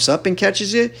jumps up and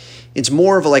catches it. It's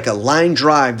more of like a line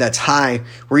drive that's high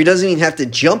where he doesn't even have to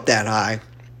jump that high.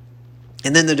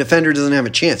 And then the defender doesn't have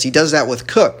a chance. He does that with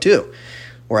Cook, too,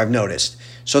 where I've noticed.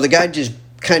 So the guy just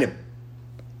kind of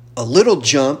a little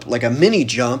jump, like a mini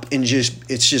jump, and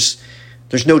it's just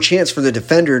there's no chance for the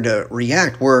defender to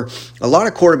react, where a lot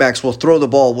of quarterbacks will throw the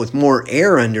ball with more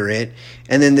air under it,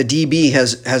 and then the DB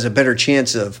has a better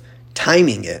chance of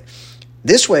timing it.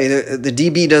 This way, the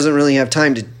DB doesn't really have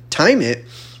time to time it,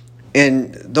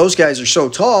 and those guys are so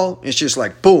tall, it's just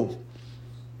like, boom.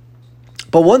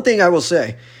 But one thing I will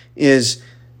say is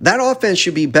that offense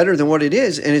should be better than what it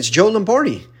is, and it's Joe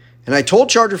Lombardi. And I told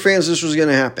Charger fans this was going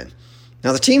to happen.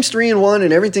 Now, the team's 3-1,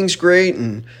 and everything's great,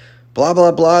 and blah,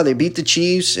 blah, blah. They beat the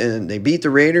Chiefs, and they beat the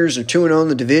Raiders. They're 2-0 in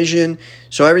the division,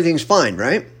 so everything's fine,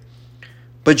 right?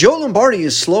 But Joe Lombardi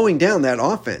is slowing down that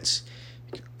offense.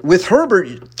 With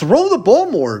Herbert, throw the ball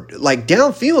more, like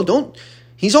downfield.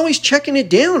 He's always checking it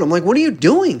down. I'm like, what are you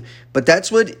doing? But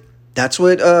that's what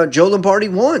Joe Lombardi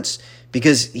wants,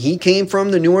 because he came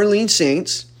from the New Orleans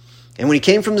Saints. And when he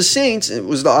came from the Saints, it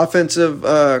was the offensive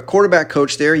quarterback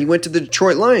coach there. He went to the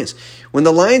Detroit Lions. When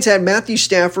the Lions had Matthew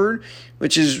Stafford,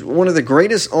 which is one of the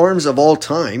greatest arms of all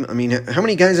time. I mean, how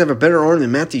many guys have a better arm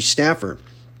than Matthew Stafford?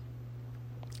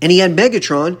 And he had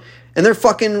Megatron, and they're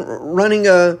fucking running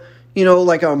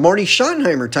like a Marty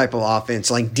Schottenheimer type of offense,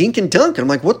 like dink and dunk. And I'm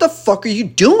like, what the fuck are you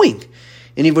doing?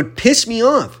 And he would piss me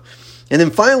off. And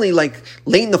then finally, like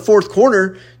late in the fourth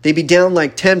quarter, they'd be down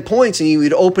like 10 points, and he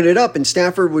would open it up, and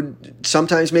Stafford would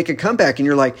sometimes make a comeback. And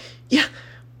you're like, yeah,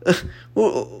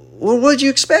 what did you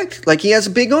expect? Like, he has a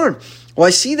big arm. Well,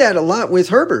 I see that a lot with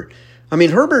Herbert. I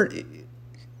mean, Herbert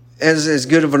has as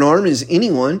good of an arm as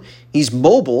anyone. He's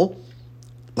mobile,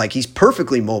 like he's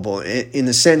perfectly mobile in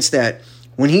the sense that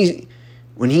when he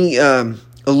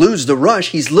eludes the rush,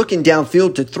 he's looking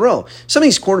downfield to throw. Some of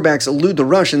these quarterbacks elude the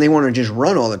rush and they want to just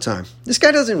run all the time. This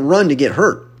guy doesn't run to get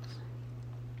hurt.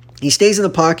 He stays in the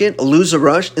pocket, eludes the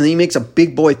rush, and then he makes a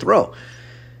big boy throw.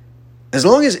 As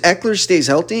long as Eckler stays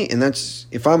healthy, and that's,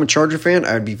 if I'm a Charger fan,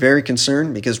 I would be very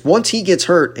concerned, because once he gets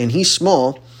hurt and he's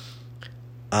small,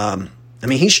 I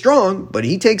mean, he's strong, but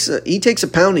he takes a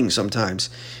pounding sometimes.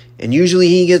 And usually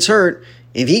he gets hurt.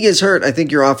 If he gets hurt, I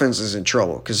think your offense is in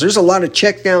trouble. Because there's a lot of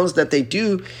checkdowns that they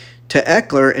do to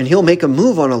Eckler, and he'll make a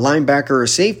move on a linebacker or a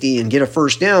safety and get a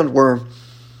first down where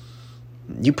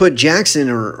you put Jackson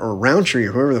or Roundtree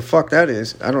or whoever the fuck that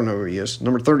is. I don't know who he is.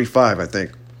 Number 35, I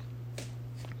think.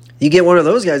 You get one of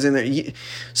those guys in there.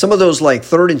 Some of those like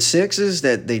 3rd and 6s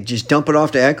that they just dump it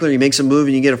off to Eckler. He makes a move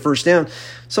and you get a first down.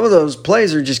 Some of those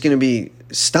plays are just going to be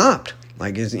stopped,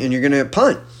 and you're going to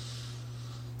punt.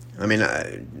 I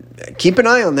mean, keep an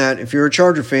eye on that. If you're a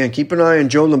Charger fan, keep an eye on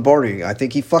Joe Lombardi. I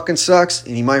think he fucking sucks,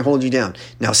 and he might hold you down.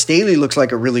 Now, Staley looks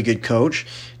like a really good coach.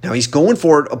 Now, he's going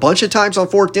for it a bunch of times on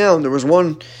 4th down. There was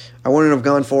one I wouldn't have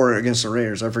gone for it against the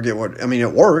Raiders. I forget what. I mean,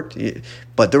 it worked,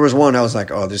 but there was one I was like,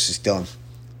 oh, this is dumb.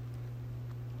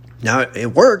 Now,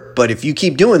 it worked, but if you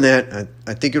keep doing that,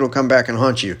 I think it'll come back and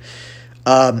haunt you.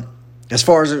 As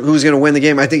far as who's going to win the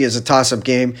game, I think it's a toss-up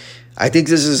game. I think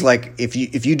this is like, if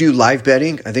you do live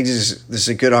betting, I think this is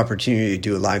a good opportunity to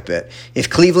do a live bet. If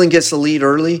Cleveland gets the lead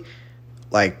early,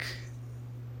 then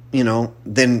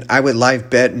I would live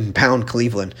bet and pound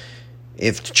Cleveland.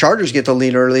 If the Chargers get the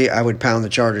lead early, I would pound the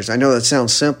Chargers. I know that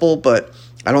sounds simple, but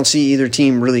I don't see either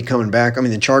team really coming back. I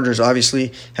mean, the Chargers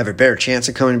obviously have a better chance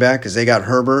of coming back because they got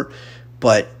Herbert.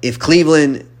 But if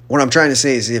Cleveland, what I'm trying to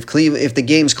say is if the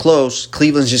game's close,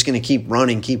 Cleveland's just going to keep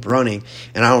running,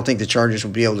 and I don't think the Chargers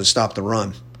will be able to stop the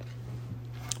run.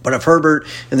 But if Herbert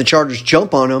and the Chargers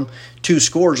jump on them 2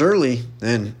 scores early,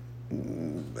 then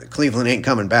Cleveland ain't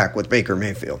coming back with Baker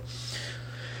Mayfield.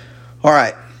 All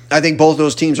right. I think both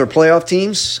those teams are playoff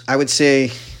teams. I would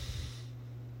say,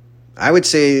 I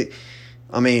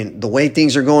mean, the way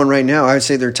things are going right now, I would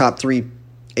say they're top 3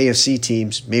 AFC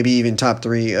teams, maybe even top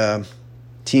 3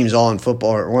 teams all in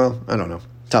football. Well, I don't know,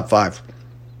 top 5.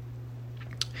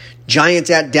 Giants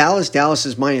at Dallas. Dallas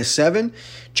is -7.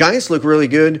 Giants look really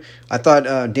good. I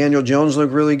thought Daniel Jones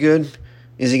looked really good.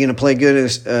 Is he going to play good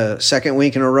a second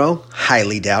week in a row?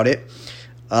 Highly doubt it.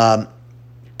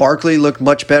 Barkley looked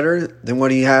much better than what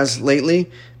he has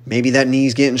lately. Maybe that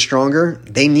knee's getting stronger.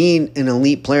 They need an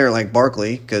elite player like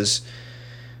Barkley because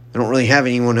they don't really have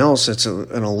anyone else that's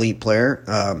an elite player.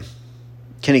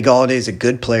 Kenny Galladay's a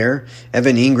good player.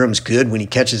 Evan Ingram's good when he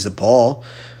catches the ball,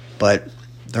 but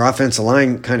their offensive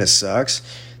line kind of sucks.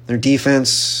 Their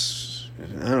defense,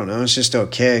 I don't know, it's just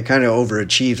okay. Kind of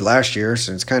overachieved last year,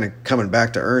 so it's kind of coming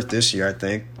back to earth this year, I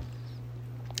think.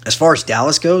 As far as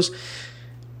Dallas goes,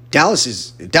 Dallas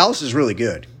is really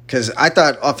good because I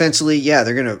thought offensively, yeah,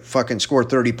 they're going to fucking score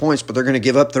 30 points, but they're going to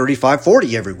give up 35,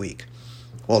 40 every week.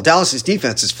 Well, Dallas's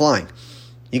defense is flying.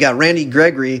 You got Randy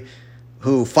Gregory,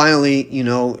 who finally,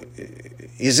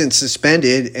 isn't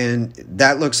suspended, and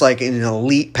that looks like an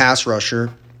elite pass rusher,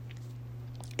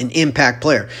 an impact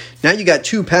player. Now you got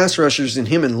 2 pass rushers in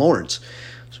him and Lawrence.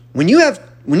 When you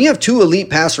have 2 elite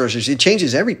pass rushers, it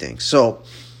changes everything. So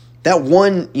that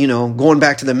one, going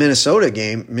back to the Minnesota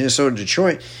game,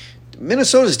 Minnesota-Detroit,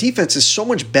 Minnesota's defense is so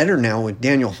much better now with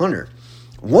Daniel Hunter.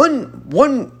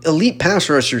 One elite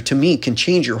pass rusher, to me, can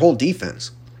change your whole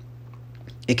defense.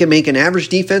 It can make an average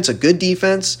defense a good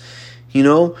defense, it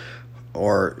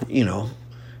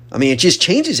just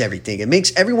changes everything. It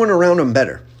makes everyone around them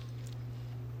better.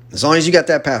 As long as you got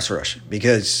that pass rush.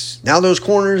 Because now those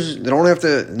corners, they don't have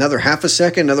to, another half a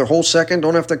second, another whole second,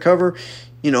 don't have to cover,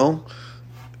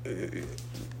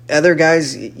 Other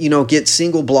guys, get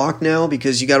single block now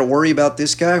because you got to worry about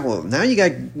this guy. Well, now you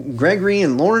got Gregory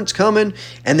and Lawrence coming,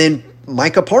 and then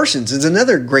Micah Parsons is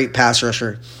another great pass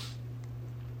rusher.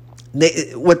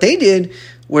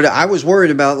 What I was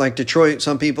worried about, like Detroit,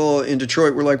 some people in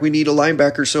Detroit were like, we need a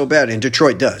linebacker so bad, and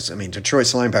Detroit does. I mean,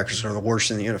 Detroit's linebackers are the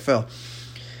worst in the NFL.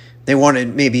 They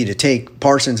wanted maybe to take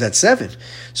Parsons at 7.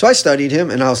 So I studied him,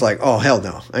 and I was like, oh, hell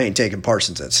no, I ain't taking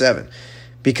Parsons at 7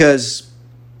 because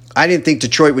I didn't think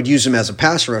Detroit would use him as a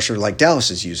pass rusher like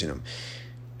Dallas is using him.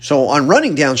 So on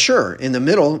running down, sure, in the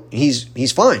middle,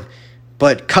 he's fine.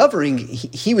 But covering,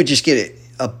 he would just get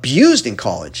abused in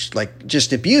college, like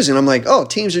just abused. And I'm like, oh,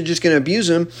 teams are just going to abuse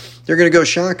him. They're going to go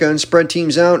shotgun, spread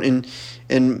teams out, and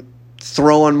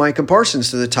throw on Micah Parsons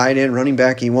to the tight end running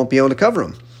back. He won't be able to cover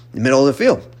him in the middle of the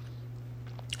field.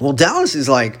 Well, Dallas is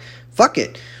like, fuck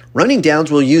it. Running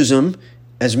downs, we'll use him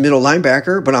as middle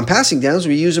linebacker, but on passing downs,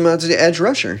 we use him as the edge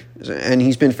rusher, and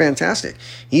he's been fantastic.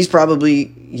 He's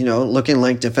probably, looking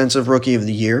like defensive rookie of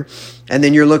the year. And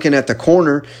then you're looking at the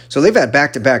corner. So they've had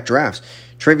back-to-back drafts.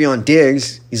 Trayvon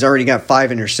Diggs, he's already got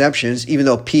 5 interceptions, even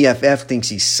though PFF thinks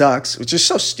he sucks, which is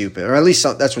so stupid, or at least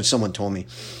that's what someone told me.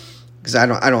 Because I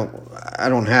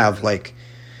don't have I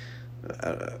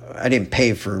didn't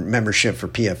pay for membership for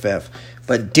PFF,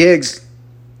 but Diggs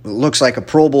looks like a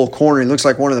Pro Bowl corner. He looks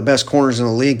like one of the best corners in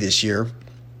the league this year.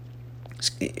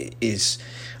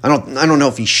 I don't know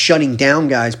if he's shutting down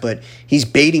guys, but he's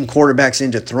baiting quarterbacks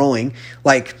into throwing.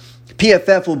 Like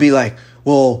PFF will be like,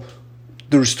 well,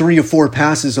 there's 3 or 4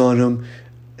 passes on him,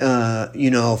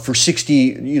 for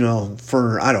 60,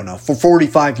 for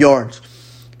 45 yards,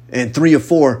 and 3 or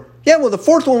 4. Yeah, well, the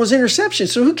 4th one was interception,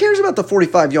 so who cares about the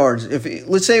 45 yards?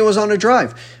 Let's say it was on a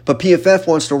drive, but PFF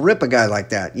wants to rip a guy like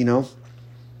that,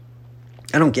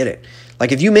 I don't get it.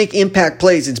 Like, if you make impact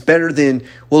plays, it's better than,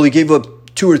 well, he gave up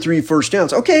 2 or 3 first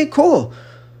downs. Okay, cool.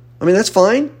 I mean, that's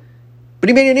fine. But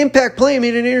he made an impact play, he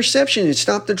made an interception, it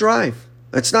stopped the drive.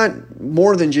 That's not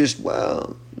more than just,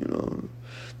 well,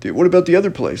 dude, what about the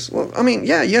other plays? Well, I mean,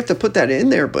 yeah, you have to put that in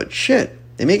there, but shit,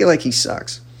 they make it like he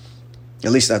sucks.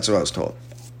 At least that's what I was told.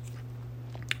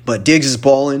 But Diggs is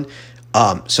balling.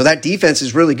 So that defense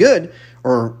is really good,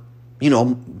 or,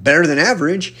 better than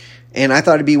average. And I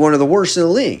thought it'd be one of the worst in the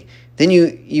league. Then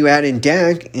you add in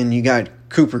Dak, and you got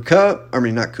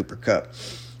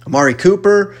Amari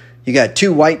Cooper. You got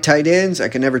 2 white tight ends. I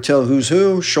can never tell who's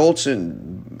who. Schultz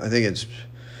and I think it's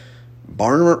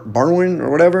Barwin or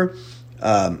whatever.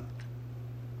 So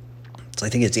I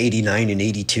think it's 89 and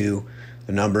 82,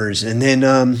 the numbers. And then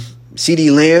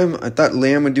CeeDee Lamb. I thought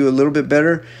Lamb would do a little bit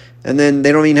better. And then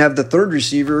they don't even have the third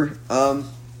receiver. The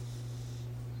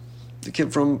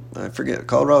kid from, I forget,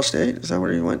 Colorado State? Is that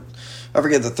where he went? I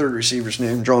forget the third receiver's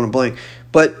name. I'm drawing a blank.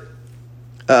 But,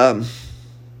 and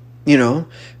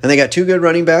they got 2 good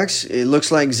running backs. It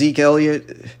looks like Zeke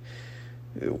Elliott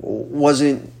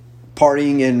wasn't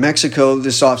partying in Mexico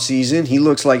this offseason. He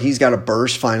looks like he's got a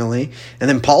burst finally. And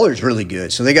then Pollard's really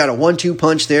good. So they got a 1-2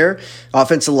 punch there.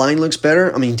 Offensive line looks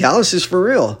better. I mean, Dallas is for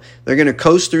real. They're going to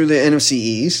coast through the NFC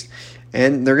East,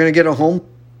 and they're going to get a home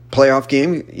playoff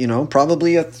game,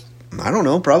 probably a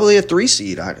 3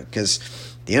 seed, because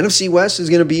the NFC West is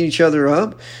going to beat each other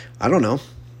up. I don't know.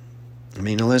 I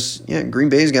mean, Green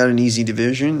Bay's got an easy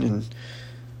division, and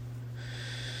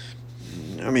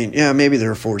I mean, yeah, maybe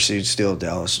they're a 4 seed still,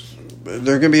 Dallas.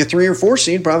 They're going to be a 3 or 4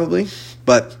 seed probably,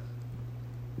 but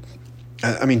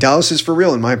I mean, Dallas is for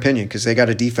real in my opinion because they got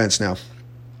a defense now,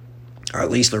 or at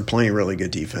least they're playing really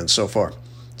good defense so far.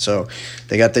 So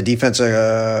they got the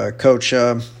defensive coach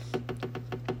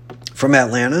from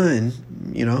Atlanta, and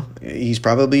he's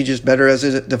probably just better as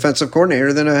a defensive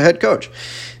coordinator than a head coach.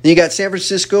 Then you got San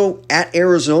Francisco at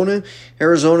Arizona.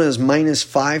 Arizona is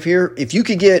 -5 here. If you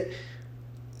could get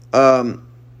San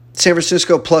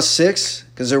Francisco +6,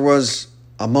 because there was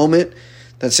a moment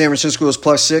that San Francisco was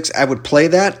 +6, I would play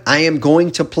that. I am going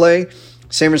to play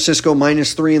San Francisco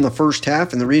 -3 in the first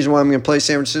half, and the reason why I'm going to play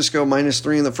San Francisco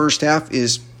 -3 in the first half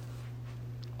is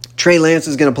Trey Lance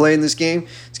is going to play in this game.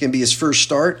 It's going to be his first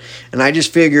start, and I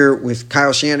just figure with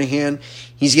Kyle Shanahan,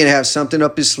 he's going to have something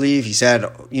up his sleeve. He's had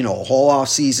a whole off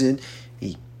season.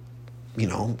 He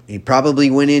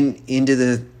probably went into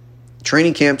the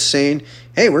training camp saying,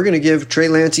 hey, we're going to give Trey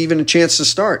Lance even a chance to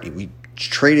start. We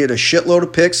traded a shitload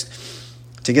of picks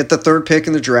to get the 3rd pick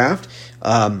in the draft.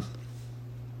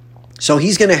 So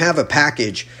he's going to have a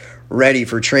package ready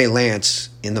for Trey Lance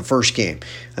in the first game.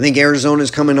 I think Arizona's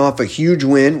coming off a huge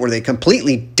win where they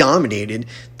completely dominated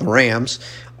the Rams.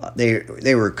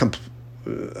 They were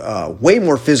way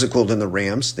more physical than the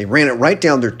Rams. They ran it right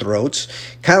down their throats.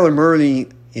 Kyler Murray,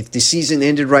 if the season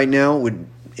ended right now, would,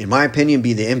 in my opinion,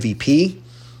 be the MVP.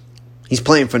 He's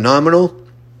playing phenomenal.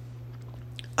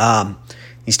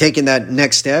 He's taking that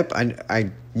next step.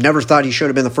 I never thought he should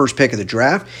have been the first pick of the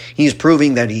draft. He's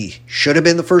proving that he should have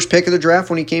been the first pick of the draft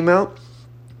when he came out.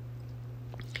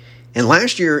 And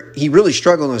last year, he really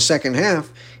struggled in the second half,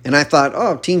 and I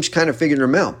thought, teams kind of figured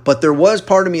him out. But there was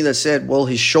part of me that said, well,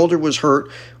 his shoulder was hurt.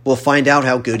 We'll find out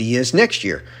how good he is next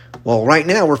year. Well, right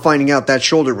now, we're finding out that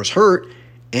shoulder was hurt,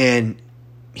 and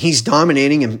he's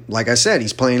dominating, and like I said,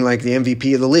 he's playing like the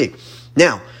MVP of the league.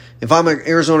 Now, if I'm an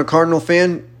Arizona Cardinal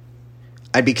fan,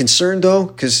 I'd be concerned, though,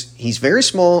 because he's very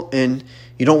small, and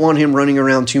you don't want him running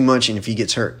around too much and if he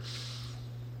gets hurt.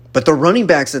 But the running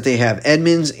backs that they have,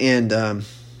 Edmonds and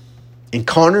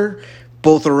Connor,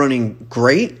 both are running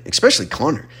great, especially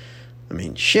Connor. I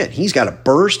mean, shit, he's got a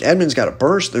burst. Edmonds got a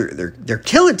burst. They're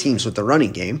killing teams with the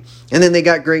running game. And then they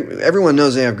got great – everyone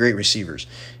knows they have great receivers.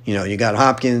 You got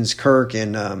Hopkins, Kirk,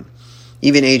 and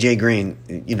even A.J. Green,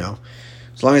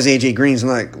 As long as A.J. Green's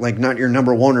not your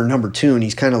number 1 or number 2, and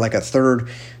he's kind of like a third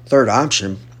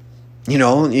option. You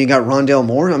got Rondale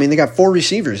Moore. I mean, they got 4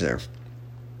 receivers there.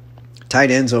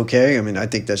 Tight end's okay. I mean, I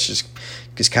think that's just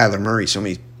because Kyler Murray, so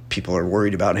many people are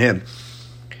worried about him.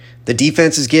 The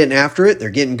defense is getting after it. They're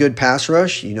getting good pass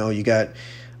rush. You got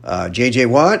J.J.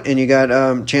 Watt and you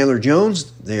got Chandler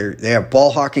Jones. They have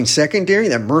ball hawking secondary.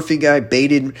 That Murphy guy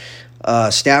baited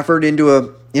Stafford into a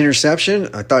interception.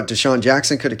 I thought Deshaun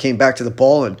Jackson could have came back to the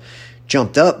ball and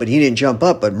jumped up, but he didn't jump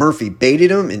up. But Murphy baited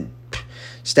him, and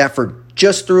Stafford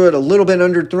just threw it a little bit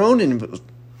underthrown, and it was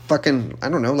fucking, I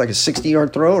don't know, like a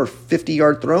 60-yard throw or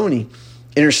 50-yard throw, and he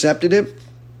intercepted it.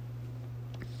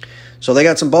 So they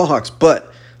got some ball hawks. But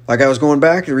like I was going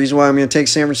back, the reason why I'm going to take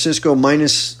San Francisco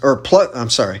I'm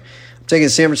taking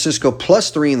San Francisco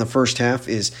 +3 in the first half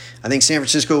is I think San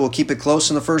Francisco will keep it close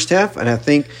in the first half, and I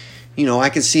think, I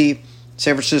could see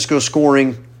San Francisco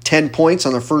scoring 10 points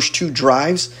on the first 2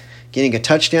 drives, getting a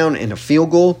touchdown and a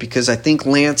field goal, because I think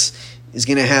Lance is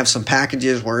going to have some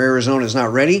packages where Arizona is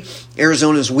not ready.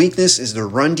 Arizona's weakness is their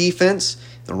run defense.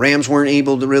 The Rams weren't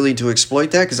able to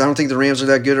exploit that because I don't think the Rams are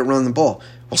that good at running the ball.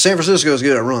 Well, San Francisco is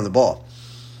good at running the ball.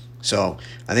 So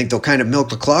I think they'll kind of milk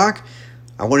the clock.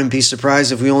 I wouldn't be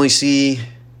surprised if we only see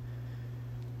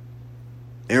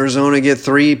Arizona get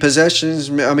 3 possessions.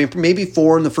 I mean, maybe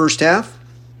 4 in the first half.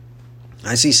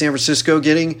 I see San Francisco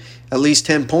getting at least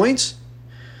 10 points.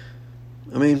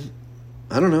 I mean,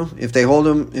 I don't know. If they hold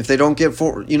them, if they don't get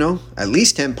 4, at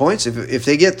least 10 points. If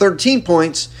they get 13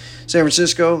 points, San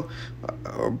Francisco,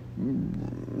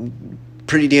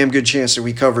 pretty damn good chance that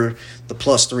we cover the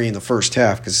 +3 in the first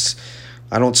half, because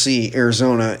I don't see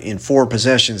Arizona in 4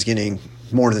 possessions getting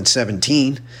more than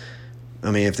 17.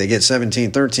 I mean, if they get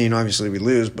 17-13, obviously we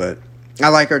lose, but I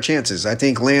like our chances. I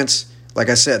think Lance, like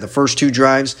I said, the first 2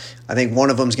 drives, I think one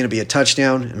of them is going to be a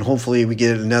touchdown, and hopefully we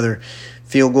get another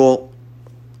field goal.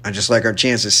 I just like our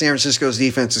chances. San Francisco's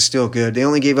defense is still good. They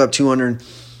only gave up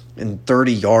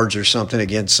 230 yards or something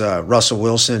against Russell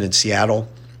Wilson in Seattle.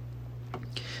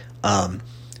 San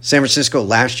Francisco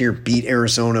last year beat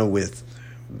Arizona with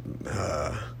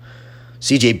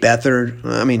C.J. Beathard.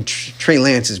 I mean, Trey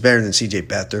Lance is better than C.J.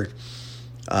 Beathard.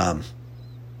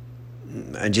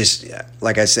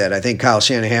 Like I said, I think Kyle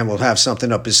Shanahan will have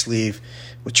something up his sleeve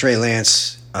with Trey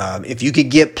Lance. If you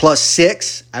could get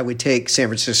 +6, I would take San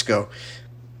Francisco.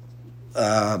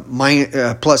 +5,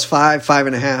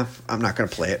 5.5. I'm not going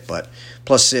to play it, but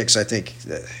 +6, I think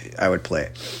I would play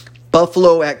it.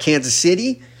 Buffalo at Kansas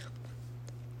City.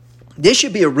 This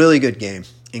should be a really good game.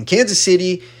 In Kansas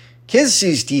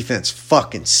City's defense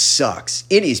fucking sucks.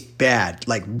 It is bad,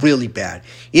 like really bad.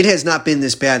 It has not been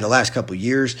this bad the last couple of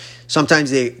years. Sometimes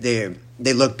they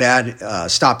look bad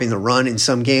stopping the run in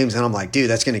some games, and I'm like, dude,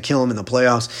 that's going to kill them in the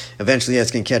playoffs. Eventually,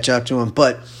 that's going to catch up to them.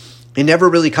 But it never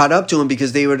really caught up to them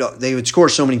because they would score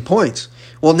so many points.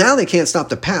 Well, now they can't stop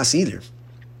the pass either.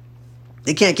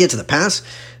 They can't get to the pass.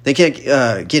 They can't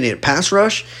get in a pass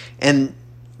rush, and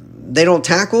they don't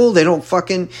tackle.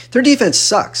 Their defense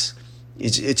sucks.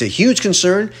 It's a huge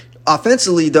concern.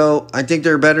 Offensively, though, I think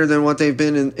they're better than what they've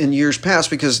been in years past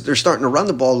because they're starting to run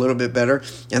the ball a little bit better,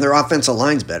 and their offensive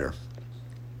line's better.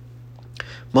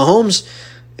 Mahomes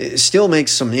still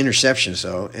makes some interceptions,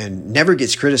 though, and never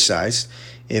gets criticized.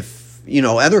 If,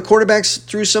 other quarterbacks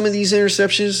threw some of these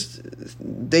interceptions,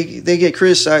 they get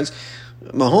criticized.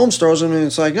 Mahomes throws them, and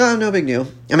it's like, no big deal.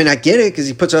 I mean, I get it because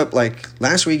he puts up,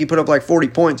 last week he put up 40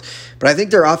 points, but I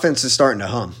think their offense is starting to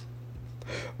hum.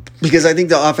 Because I think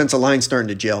the offensive line's starting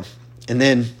to gel. And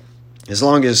then as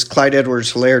long as Clyde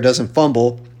Edwards-Helaire doesn't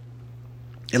fumble,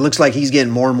 it looks like he's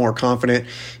getting more and more confident.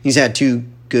 He's had 2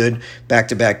 good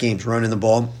back-to-back games running the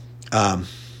ball. But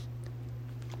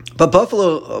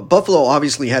Buffalo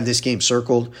obviously had this game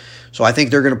circled, so I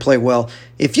think they're going to play well.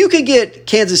 If you could get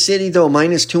Kansas City, though,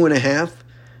 -2.5,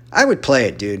 I would play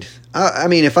it, dude. I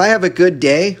mean, if I have a good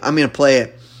day, I'm going to play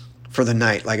it for the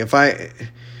night.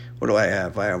 What do I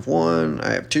have? I have 1,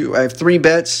 I have 2, I have 3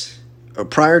 bets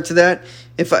prior to that.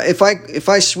 If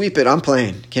I sweep it, I'm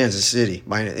playing Kansas City.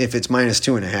 If it's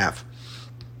 -2.5,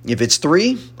 if it's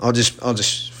 3, I'll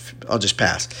just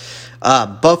pass.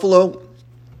 Buffalo,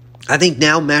 I think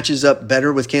now matches up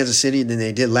better with Kansas City than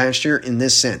they did last year in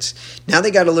this sense. Now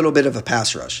they got a little bit of a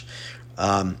pass rush.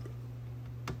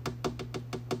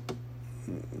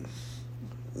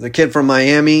 The kid from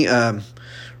Miami,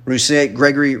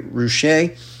 Gregory Rousseau.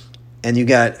 And you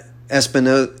got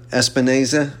Espinoza,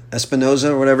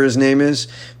 or whatever his name is,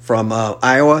 from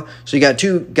Iowa. So you got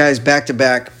 2 guys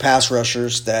back-to-back pass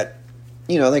rushers that,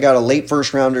 they got a late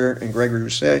first-rounder in Gregory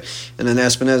Rousseau, and then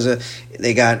Espinoza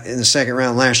they got in the second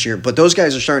round last year. But those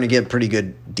guys are starting to get pretty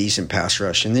good, decent pass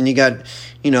rush. And then you got,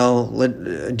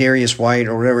 Darius White,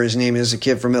 or whatever his name is, the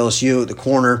kid from LSU, the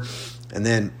corner. And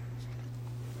then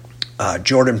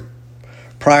Jordan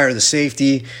Pryor, the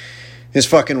safety. His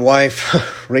fucking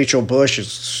wife, Rachel Bush,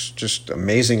 is just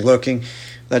amazing looking.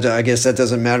 I guess that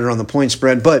doesn't matter on the point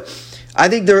spread. But I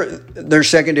think their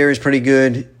secondary is pretty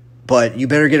good, but you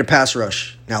better get a pass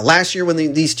rush. Now, last year when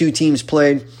these two teams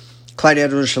played, Clyde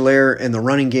Edwards-Helaire and the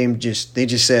running game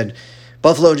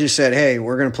Buffalo just said, hey,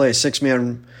 we're going to play a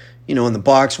 6-man, in the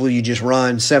box. Will you just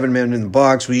run? 7-man in the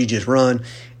box. Will you just run?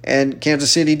 And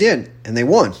Kansas City did, and they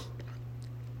won.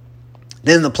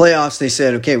 Then in the playoffs, they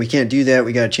said, okay, we can't do that.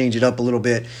 We got to change it up a little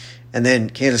bit. And then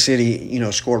Kansas City,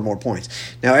 scored more points.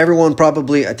 Now, everyone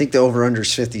probably, I think the over-under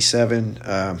is 57.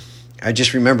 I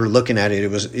just remember looking at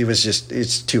it.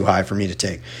 It's too high for me to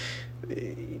take.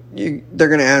 They're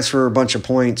going to ask for a bunch of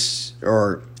points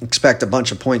or expect a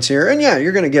bunch of points here. And, yeah,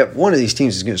 you're going to get one of these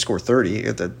teams is going to score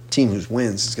 30. The team who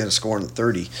wins is going to score in the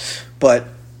 30. But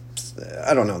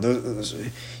I don't know.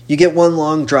 You get one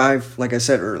long drive, like I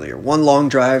said earlier, one long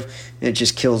drive, and it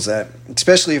just kills that,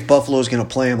 especially if Buffalo's going to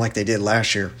play them like they did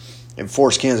last year and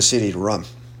force Kansas City to run.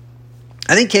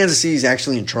 I think Kansas City is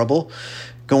actually in trouble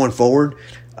going forward.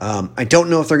 I don't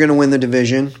know if they're going to win the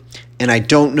division, and I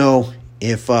don't know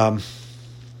if I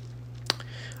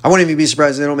wouldn't even be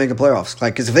surprised if they don't make the playoffs.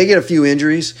 Because if they get a few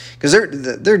injuries, because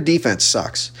their defense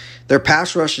sucks. Their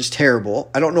pass rush is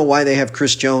terrible. I don't know why they have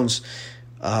Chris Jones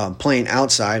playing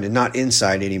outside and not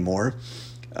inside anymore.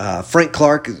 Frank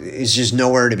Clark is just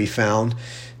nowhere to be found.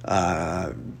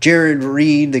 Jared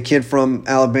Reed, the kid from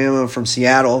Alabama, from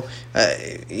Seattle,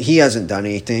 he hasn't done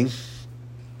anything.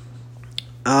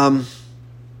 The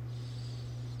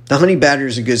Honey Badger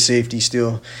is a good safety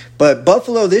still. But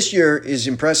Buffalo this year is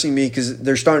impressing me because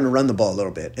they're starting to run the ball a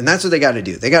little bit. And that's what they got to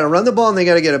do. They got to run the ball and they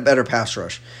got to get a better pass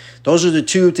rush. Those are the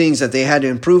two things that they had to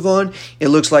improve on. It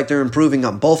looks like they're improving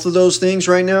on both of those things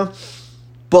right now.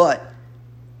 But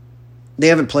they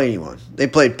haven't played anyone. They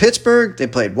played Pittsburgh. They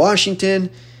played Washington.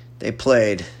 They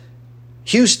played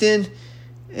Houston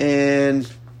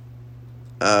and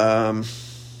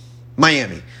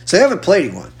Miami. So they haven't played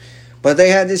anyone. But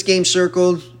they had this game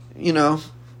circled.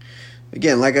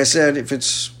 Again, like I said, if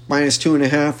it's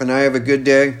 -2.5 and I have a good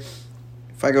day,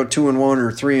 if I go 2-1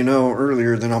 or 3-0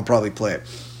 earlier, then I'll probably play it.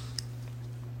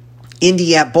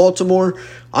 Indy at Baltimore.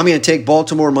 I'm going to take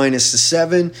Baltimore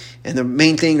 -7. And the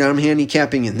main thing that I'm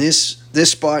handicapping in this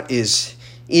spot is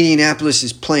Indianapolis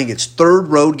is playing its third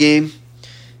road game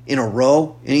in a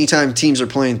row. Anytime teams are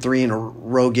playing 3 in a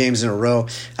row games in a row,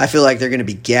 I feel like they're going to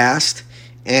be gassed.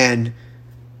 And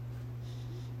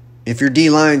if your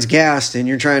D-line's gassed and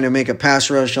you're trying to make a pass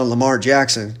rush on Lamar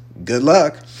Jackson, good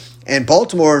luck. And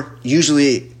Baltimore,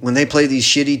 usually when they play these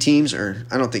shitty teams, or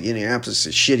I don't think Indianapolis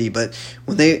is shitty, but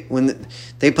when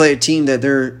they play a team that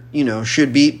they're,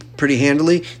 should beat pretty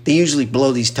handily, they usually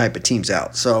blow these type of teams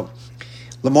out. So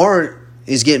Lamar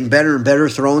is getting better and better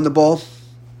throwing the ball.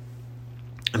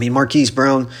 Marquise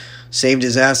Brown saved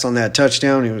his ass on that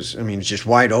touchdown. It was just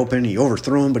wide open. He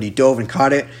overthrew him, but he dove and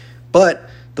caught it. But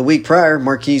the week prior,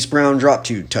 Marquise Brown dropped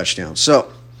 2 touchdowns.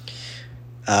 So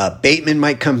Bateman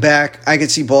might come back. I could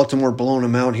see Baltimore blowing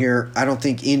them out here. I don't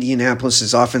think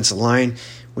Indianapolis' offensive line,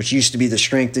 which used to be the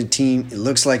strength of the team, it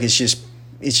looks like it's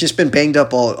just been banged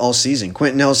up all season.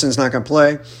 Quentin Nelson's not going to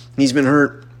play. He's been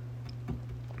hurt.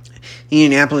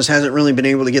 Indianapolis hasn't really been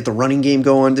able to get the running game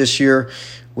going this year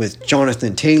with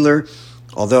Jonathan Taylor.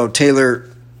 Although Taylor,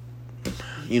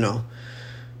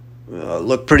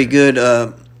 looked pretty good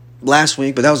last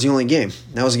week, but that was the only game.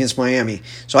 That was against Miami.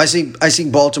 So I see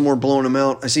Baltimore blowing them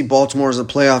out. I see Baltimore as a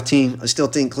playoff team. I still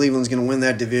think Cleveland's going to win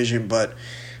that division, but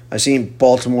I see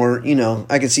Baltimore,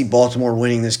 I could see Baltimore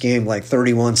winning this game like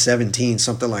 31-17,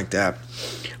 something like that.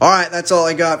 All right, that's all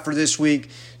I got for this week.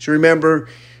 So remember,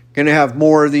 going to have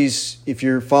more of these. If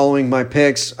you're following my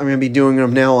picks, I'm going to be doing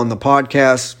them now on the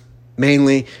podcast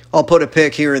mainly. I'll put a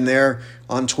pick here and there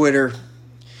on Twitter,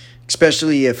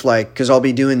 especially if because I'll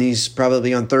be doing these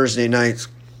probably on Thursday nights.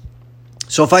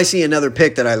 So if I see another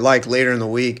pick that I like later in the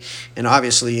week, and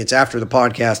obviously it's after the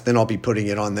podcast, then I'll be putting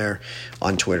it on there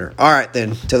on Twitter. All right,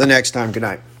 then. Till the next time. Good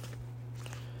night.